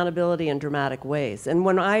the accountability in dramatic ways. And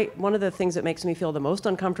one of the things that makes me feel the most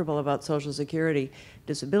uncomfortable about Social Security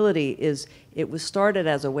disability is it was started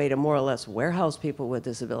as a way to more or less warehouse people with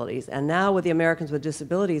disabilities. And now with the Americans with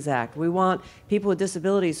Disabilities Act, we want people with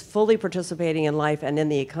disabilities fully participating in life and in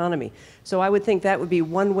the economy. So I would think that would be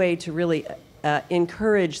one way to really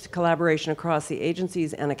encourage collaboration across the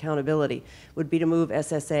agencies and accountability, would be to move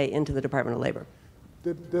SSA into the Department of Labor.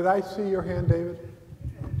 Did I see your hand, David?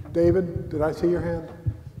 David, did I see your hand?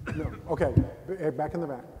 No. Okay. Back in the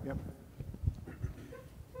back. Yep.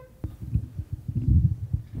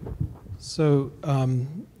 So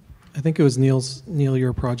I think it was Neil,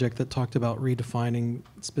 your project that talked about redefining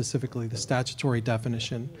specifically the statutory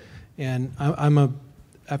definition. And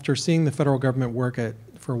after seeing the federal government work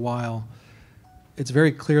for a while, it's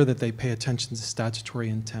very clear that they pay attention to statutory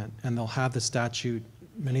intent, and they'll have the statute,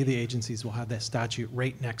 many of the agencies will have that statute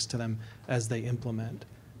right next to them as they implement.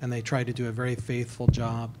 And they try to do a very faithful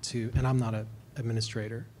job and I'm not an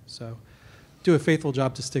administrator, so do a faithful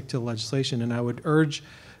job to stick to the legislation. And I would urge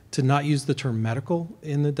to not use the term medical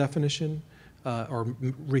in the definition or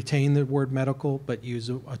retain the word medical, but use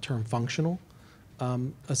a term functional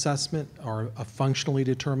assessment or a functionally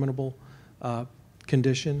determinable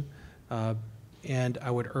condition. And I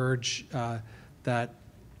would urge that,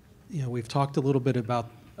 we've talked a little bit about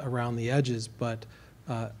around the edges, but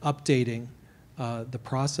updating the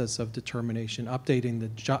process of determination, updating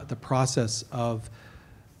the process of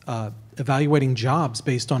evaluating jobs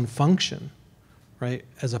based on function, right,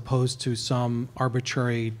 as opposed to some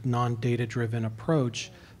arbitrary, non-data-driven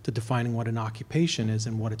approach to defining what an occupation is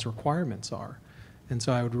and what its requirements are. And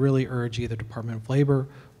so I would really urge either Department of Labor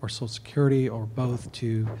or Social Security or both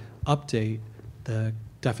to update the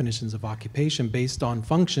definitions of occupation based on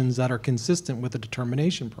functions that are consistent with the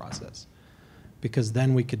determination process, because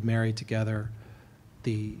then we could marry together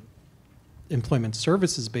the employment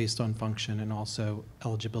services based on function and also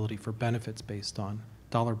eligibility for benefits based on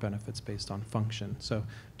dollar benefits based on function. So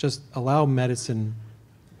just allow medicine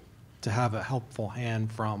to have a helpful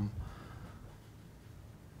hand from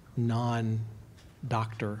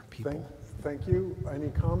non-doctor people. Thank you. Any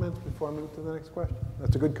comments before I move to the next question?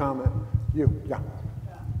 That's a good comment. You, yeah.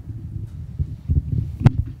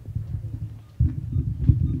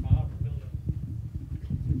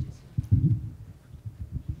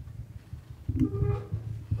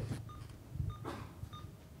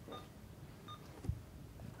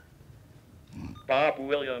 Bob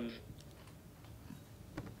Williams.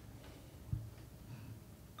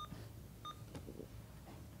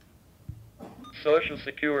 Social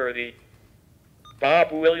Security.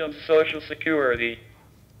 Bob Williams, Social Security.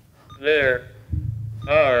 There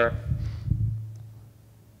are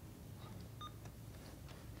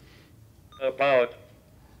about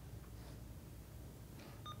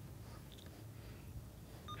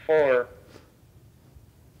 4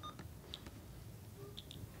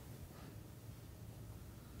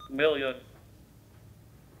 million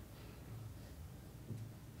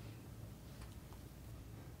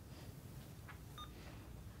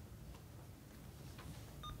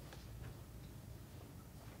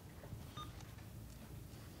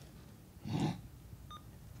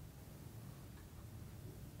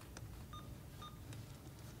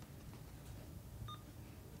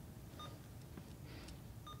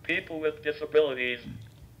people with disabilities.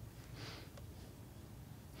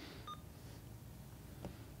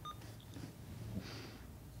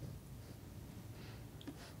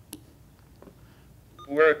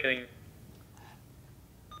 Working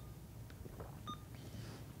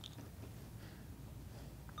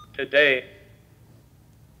today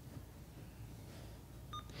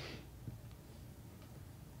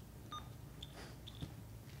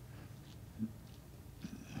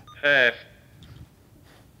half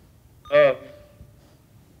of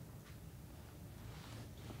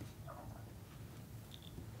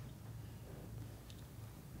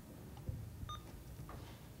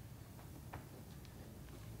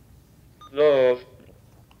those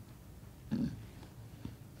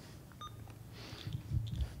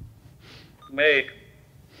make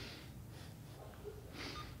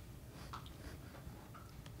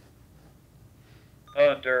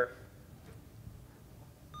under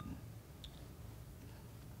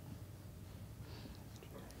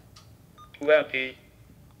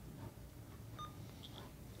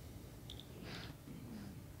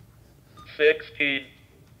 $20,000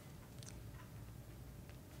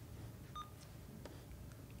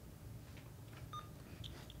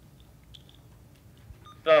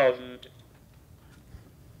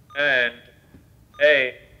 and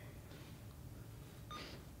a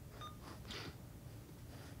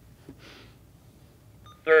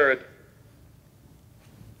third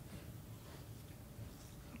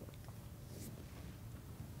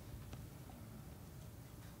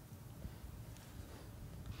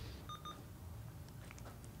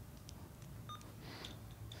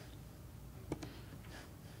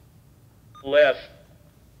less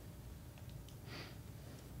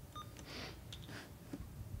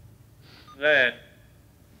than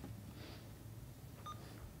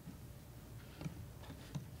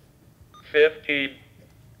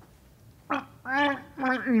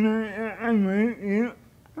 $15,000.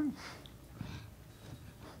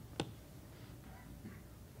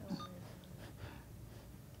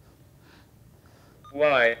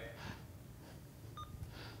 Why?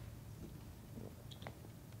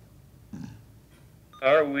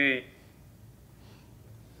 Are we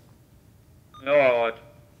not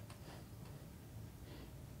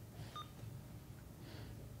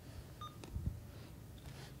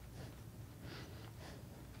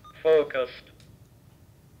focused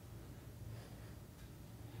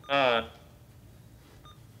on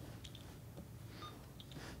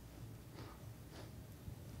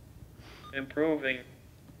improving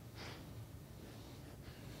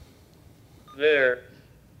their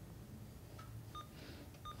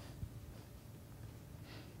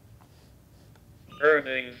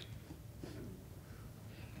earnings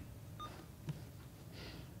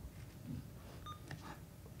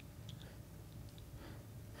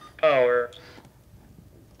power?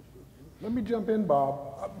 Let me jump in, Bob.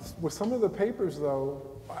 With some of the papers,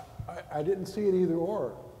 though, I didn't see it either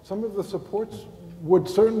or. Some of the supports would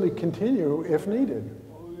certainly continue if needed.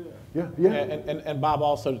 Yeah, yeah. And Bob,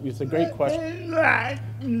 also, it's a great question.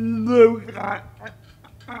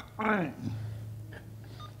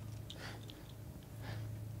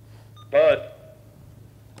 But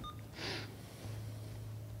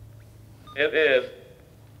it is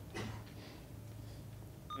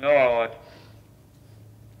not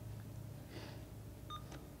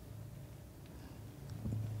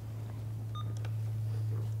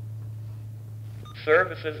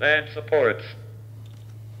services and supports.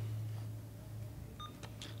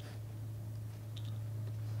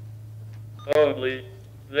 Only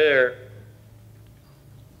there.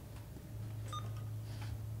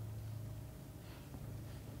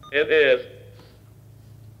 It is.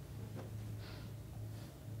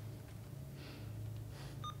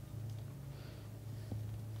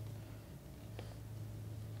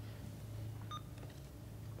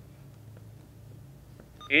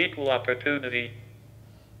 Equal opportunity.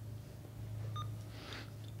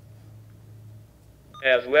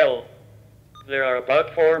 As well. There are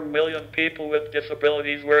about 4 million people with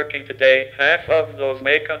disabilities working today. Half of those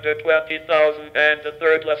make under 20,000 and a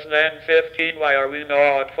third less than 15. Why are we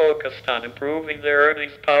not focused on improving their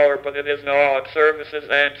earnings power, but it is not services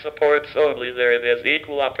and supports only? There it is,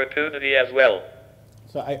 equal opportunity as well.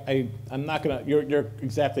 So I'm not going to, you're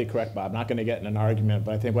exactly correct, Bob. I'm not going to get in an argument,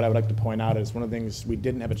 but I think what I would like to point out is one of the things we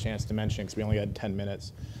didn't have a chance to mention because we only had 10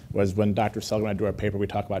 minutes was when Dr. Selgren and I do our paper, we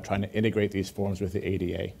talk about trying to integrate these forms with the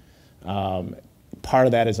ADA. Part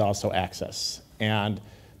of that is also access. And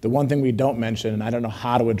the one thing we don't mention, and I don't know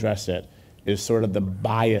how to address it, is sort of the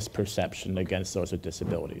bias perception against those with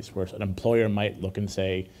disabilities, where an employer might look and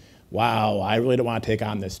say, wow, I really don't want to take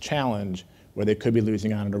on this challenge, where they could be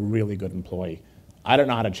losing out on a really good employee. I don't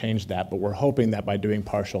know how to change that, but we're hoping that by doing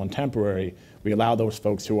partial and temporary, we allow those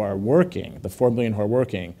folks who are working, the 4 million who are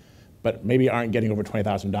working, but maybe aren't getting over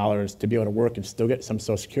 $20,000 to be able to work and still get some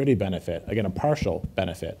Social Security benefit, again, a partial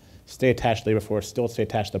benefit, stay attached to labor force, still stay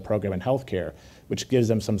attached to the program and health care, which gives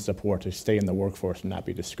them some support to stay in the workforce and not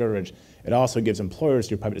be discouraged. It also gives employers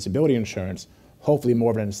through private disability insurance, hopefully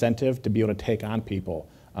more of an incentive to be able to take on people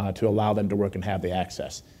to allow them to work and have the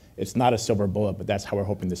access. It's not a silver bullet, but that's how we're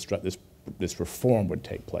hoping this reform would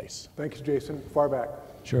take place. Thanks, Jason. Far back.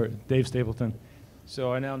 Sure. Dave Stapleton.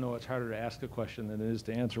 So I now know it's harder to ask a question than it is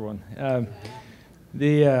to answer one.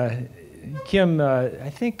 Kim, I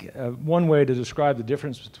think one way to describe the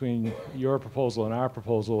difference between your proposal and our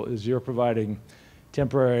proposal is you're providing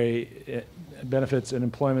temporary benefits and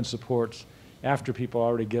employment supports after people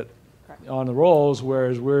already get on the rolls,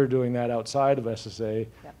 whereas we're doing that outside of SSA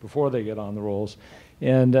before they get on the rolls.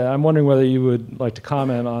 And I'm wondering whether you would like to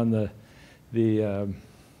comment on the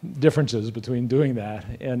differences between doing that,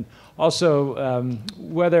 and also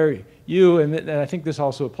whether you, and I think this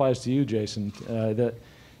also applies to you, Jason,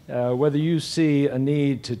 whether you see a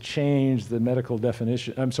need to change the medical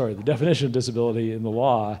definition, the definition of disability in the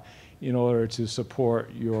law in order to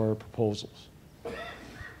support your proposals.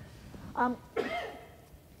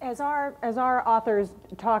 As our authors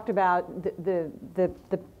talked about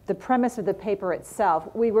the premise of the paper itself,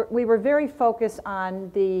 we were very focused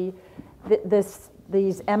on these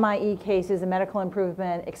MIE cases, the medical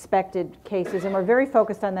improvement expected cases, and we're very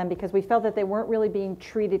focused on them because we felt that they weren't really being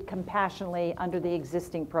treated compassionately under the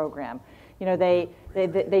existing program. You know, they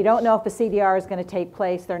don't know if the CDR is going to take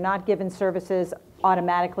place. They're not given services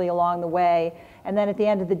automatically along the way. And then at the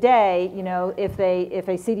end of the day, you know, if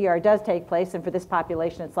a CDR does take place, and for this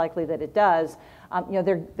population it's likely that it does, you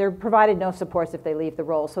know, they're provided no supports if they leave the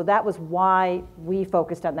role. So that was why we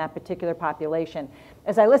focused on that particular population.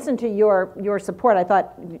 As I listened to your support, I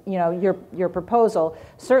thought, you know, your proposal,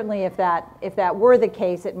 certainly if that were the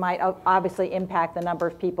case, it might obviously impact the number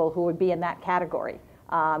of people who would be in that category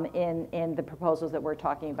in the proposals that we're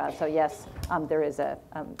talking about. So yes, there is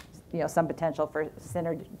you know, some potential for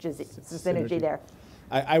synergy there.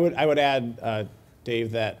 I would add,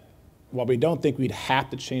 Dave, that while we don't think we'd have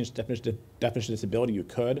to change the definition of disability, you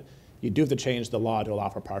could. You do have to change the law to allow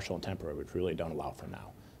for partial and temporary, which we really don't allow for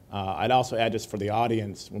now. I'd also add, just for the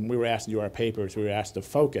audience, when we were asked to do our papers, we were asked to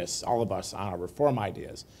focus, all of us, on our reform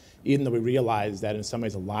ideas, even though we realized that in some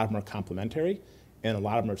ways a lot of them are complementary and a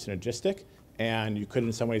lot of them are synergistic. And you could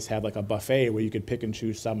in some ways have like a buffet where you could pick and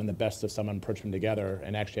choose some and the best of some and put them together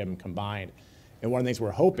and actually have them combined. And one of the things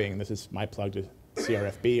we're hoping, and this is my plug to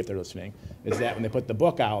CRFB if they're listening, is that when they put the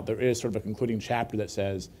book out, there is sort of a concluding chapter that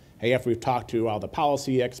says, hey, after we've talked to all the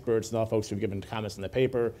policy experts and all the folks who've given comments in the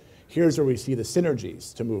paper, here's where we see the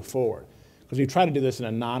synergies to move forward. Because we try to do this in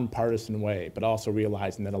a nonpartisan way, but also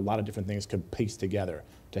realizing that a lot of different things could piece together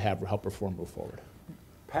to help reform move forward.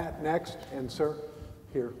 Pat next, and sir,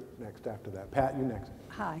 here next after that. Pat, you next.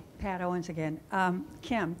 Hi, Pat Owens again.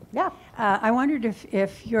 Kim. Yeah. I wondered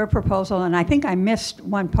if your proposal, and I think I missed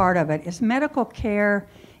one part of it, is medical care,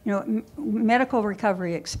 you know, medical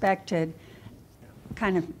recovery expected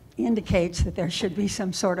kind of indicates that there should be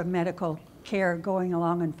some sort of medical care going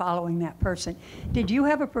along and following that person. Did you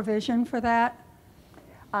have a provision for that?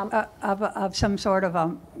 Of some sort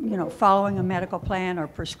of, you know, following a medical plan or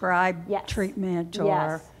prescribed treatment or?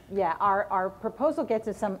 Yes. Yeah, our proposal gets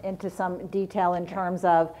into some detail in terms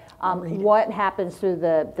of what happens through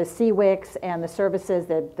the CWICs and the services,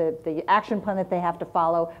 the action plan that they have to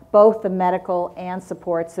follow, both the medical and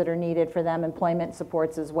supports that are needed for them, employment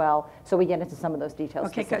supports as well. So we get into some of those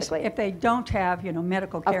details specifically. If they don't have,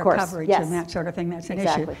 medical care course, coverage yes. and that sort of thing, that's an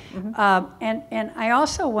Exactly. issue. And I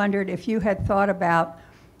also wondered if you had thought about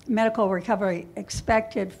medical recovery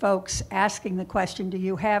expected folks asking the question, do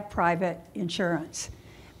you have private insurance?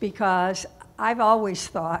 Because I've always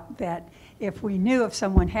thought that if we knew if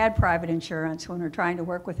someone had private insurance when we're trying to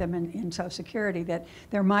work with them in Social Security, that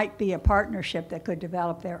there might be a partnership that could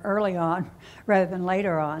develop there early on rather than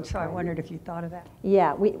later on. So I wondered if you thought of that.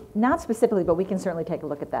 Yeah, not specifically, but we can certainly take a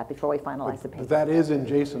look at that before we finalize the paper. That is in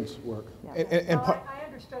Jason's work. Yeah. I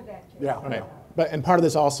understood that, Jay. Yeah. Right. And part of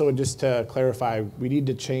this also, just to clarify, we need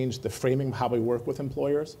to change the framing of how we work with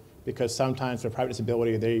employers, because sometimes for private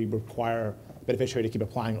disability, they require beneficiary to keep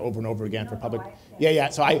applying over and over again for public. Yeah.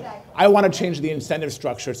 So I want to change the incentive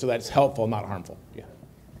structure so that it's helpful, not harmful. Yeah.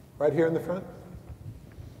 Right here in the front.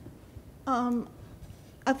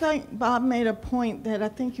 I think Bob made a point that I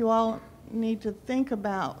think you all need to think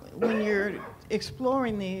about when you're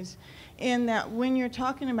exploring these, in that when you're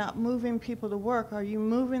talking about moving people to work, are you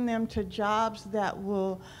moving them to jobs that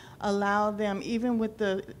will allow them, even with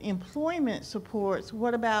the employment supports,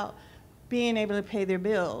 what about being able to pay their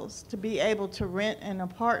bills, to be able to rent an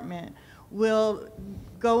apartment? Will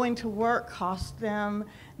going to work cost them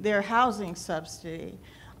their housing subsidy?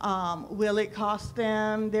 Will it cost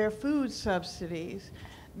them their food subsidies?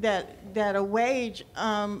 That a wage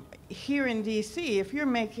here in DC, if you're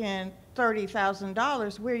making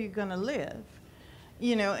 $30,000, where are you going to live?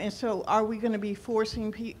 And so are we going to be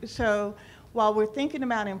forcing people? So while we're thinking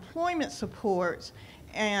about employment supports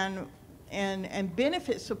and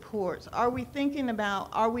benefit supports, are we thinking about,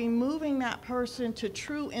 are we moving that person to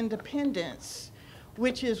true independence,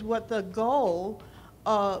 which is what the goal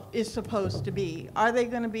is supposed to be? Are they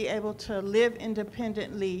going to be able to live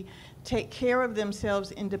independently, take care of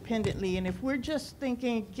themselves independently? And if we're just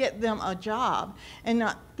thinking get them a job and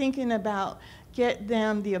not thinking about get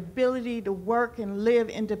them the ability to work and live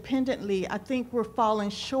independently, I think we're falling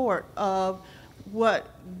short of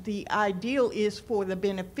what the ideal is for the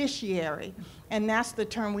beneficiary. And that's the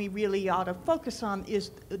term we really ought to focus on,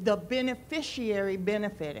 is the beneficiary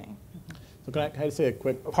benefiting. So can I say a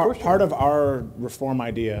quick part of our reform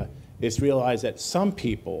idea is to realize that some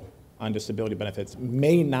people on disability benefits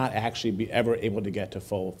may not actually be ever able to get to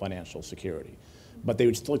full financial security, but they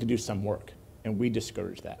would still like to do some work, and we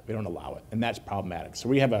discourage that. We don't allow it, and that's problematic. So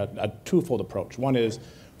we have a twofold approach. One is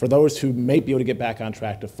for those who may be able to get back on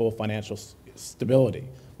track to full financial stability,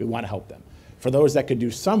 we want to help them. For those that could do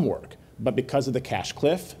some work, but because of the cash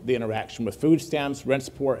cliff, the interaction with food stamps, rent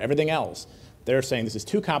support, everything else, they're saying this is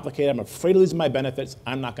too complicated, I'm afraid of losing my benefits,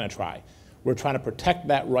 I'm not going to try. We're trying to protect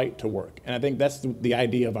that right to work. And I think that's the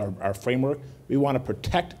idea of our framework. We want to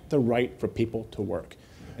protect the right for people to work.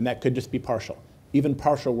 And that could just be partial. Even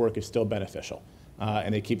partial work is still beneficial.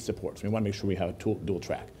 And they keep support. So we want to make sure we have a dual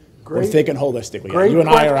track. We're thinking holistically. You and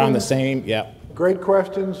I are on the same, yeah. Great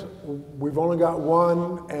questions. We've only got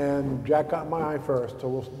one, and Jack got my eye first, so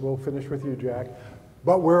we'll finish with you, Jack.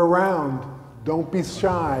 But we're around. Don't be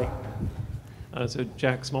shy. So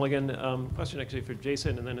Jack Smulligan, question actually for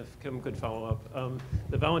Jason, and then if Kim could follow up.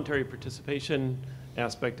 The voluntary participation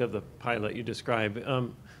aspect of the pilot you described,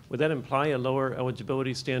 would that imply a lower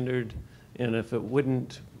eligibility standard? And if it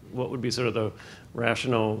wouldn't, what would be sort of the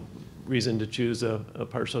rational reason to choose a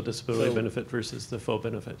partial disability benefit versus the full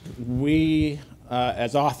benefit? We,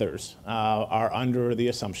 as authors, are under the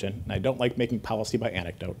assumption, and I don't like making policy by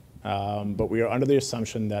anecdote, but we are under the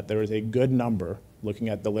assumption that there is a good number, looking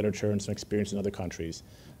at the literature and some experience in other countries,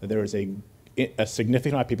 that there is a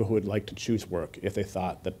significant amount of people who would like to choose work if they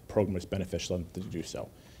thought the program was beneficial to do so,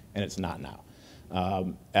 and it's not now.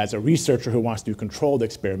 As a researcher who wants to do controlled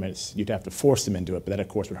experiments, you'd have to force them into it, but that of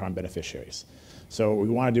course would harm beneficiaries. So what we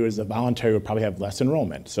want to do is the voluntary would probably have less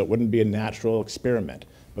enrollment, so it wouldn't be a natural experiment,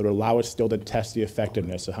 but it would allow us still to test the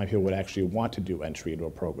effectiveness of how people would actually want to do entry into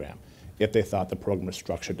a program if they thought the program was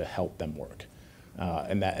structured to help them work.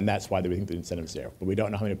 And that's why we think the incentive's there. But we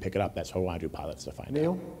don't know how many to pick it up. That's why we want to do pilots to find out.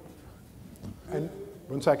 Neil? And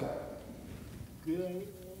 1 second.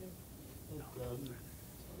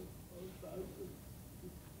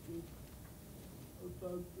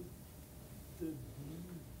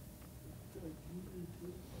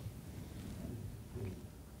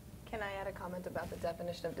 Can I add a comment about the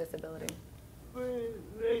definition of disability?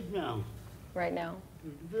 Right now. Right now?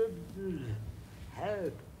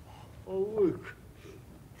 Have a work.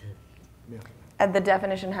 The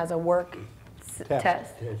definition has a work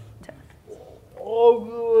Test. All we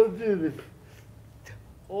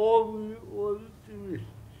want to do is,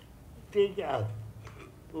 take out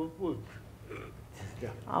the work.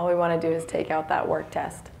 All we want to do is take out that work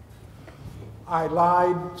test. I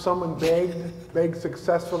lied, someone begged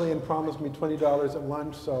successfully and promised me $20 at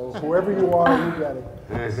lunch, so whoever you are, you get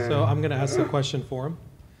it. So I'm going to ask the question for him.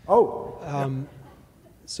 Oh.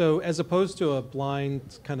 So as opposed to a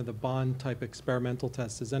blind, kind of the bond type experimental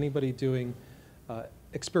test, is anybody doing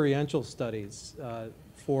experiential studies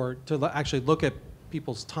to actually look at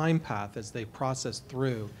people's time path as they process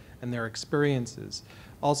through and their experiences?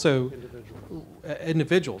 Also,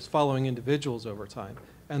 individuals, following individuals over time.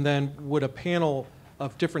 And then would a panel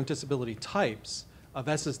of different disability types of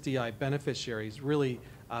SSDI beneficiaries really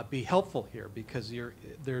be helpful here? Because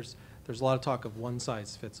there's a lot of talk of one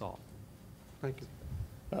size fits all. Thank you.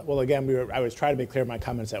 Well, again, I was trying to make clear in my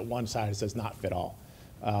comments that one size does not fit all.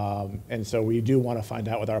 And so we do want to find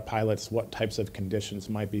out with our pilots what types of conditions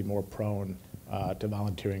might be more prone to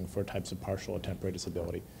volunteering for types of partial or temporary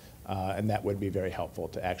disability. And that would be very helpful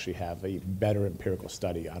to actually have a better empirical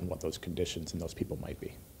study on what those conditions and those people might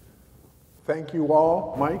be. Thank you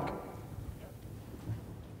all. Mike?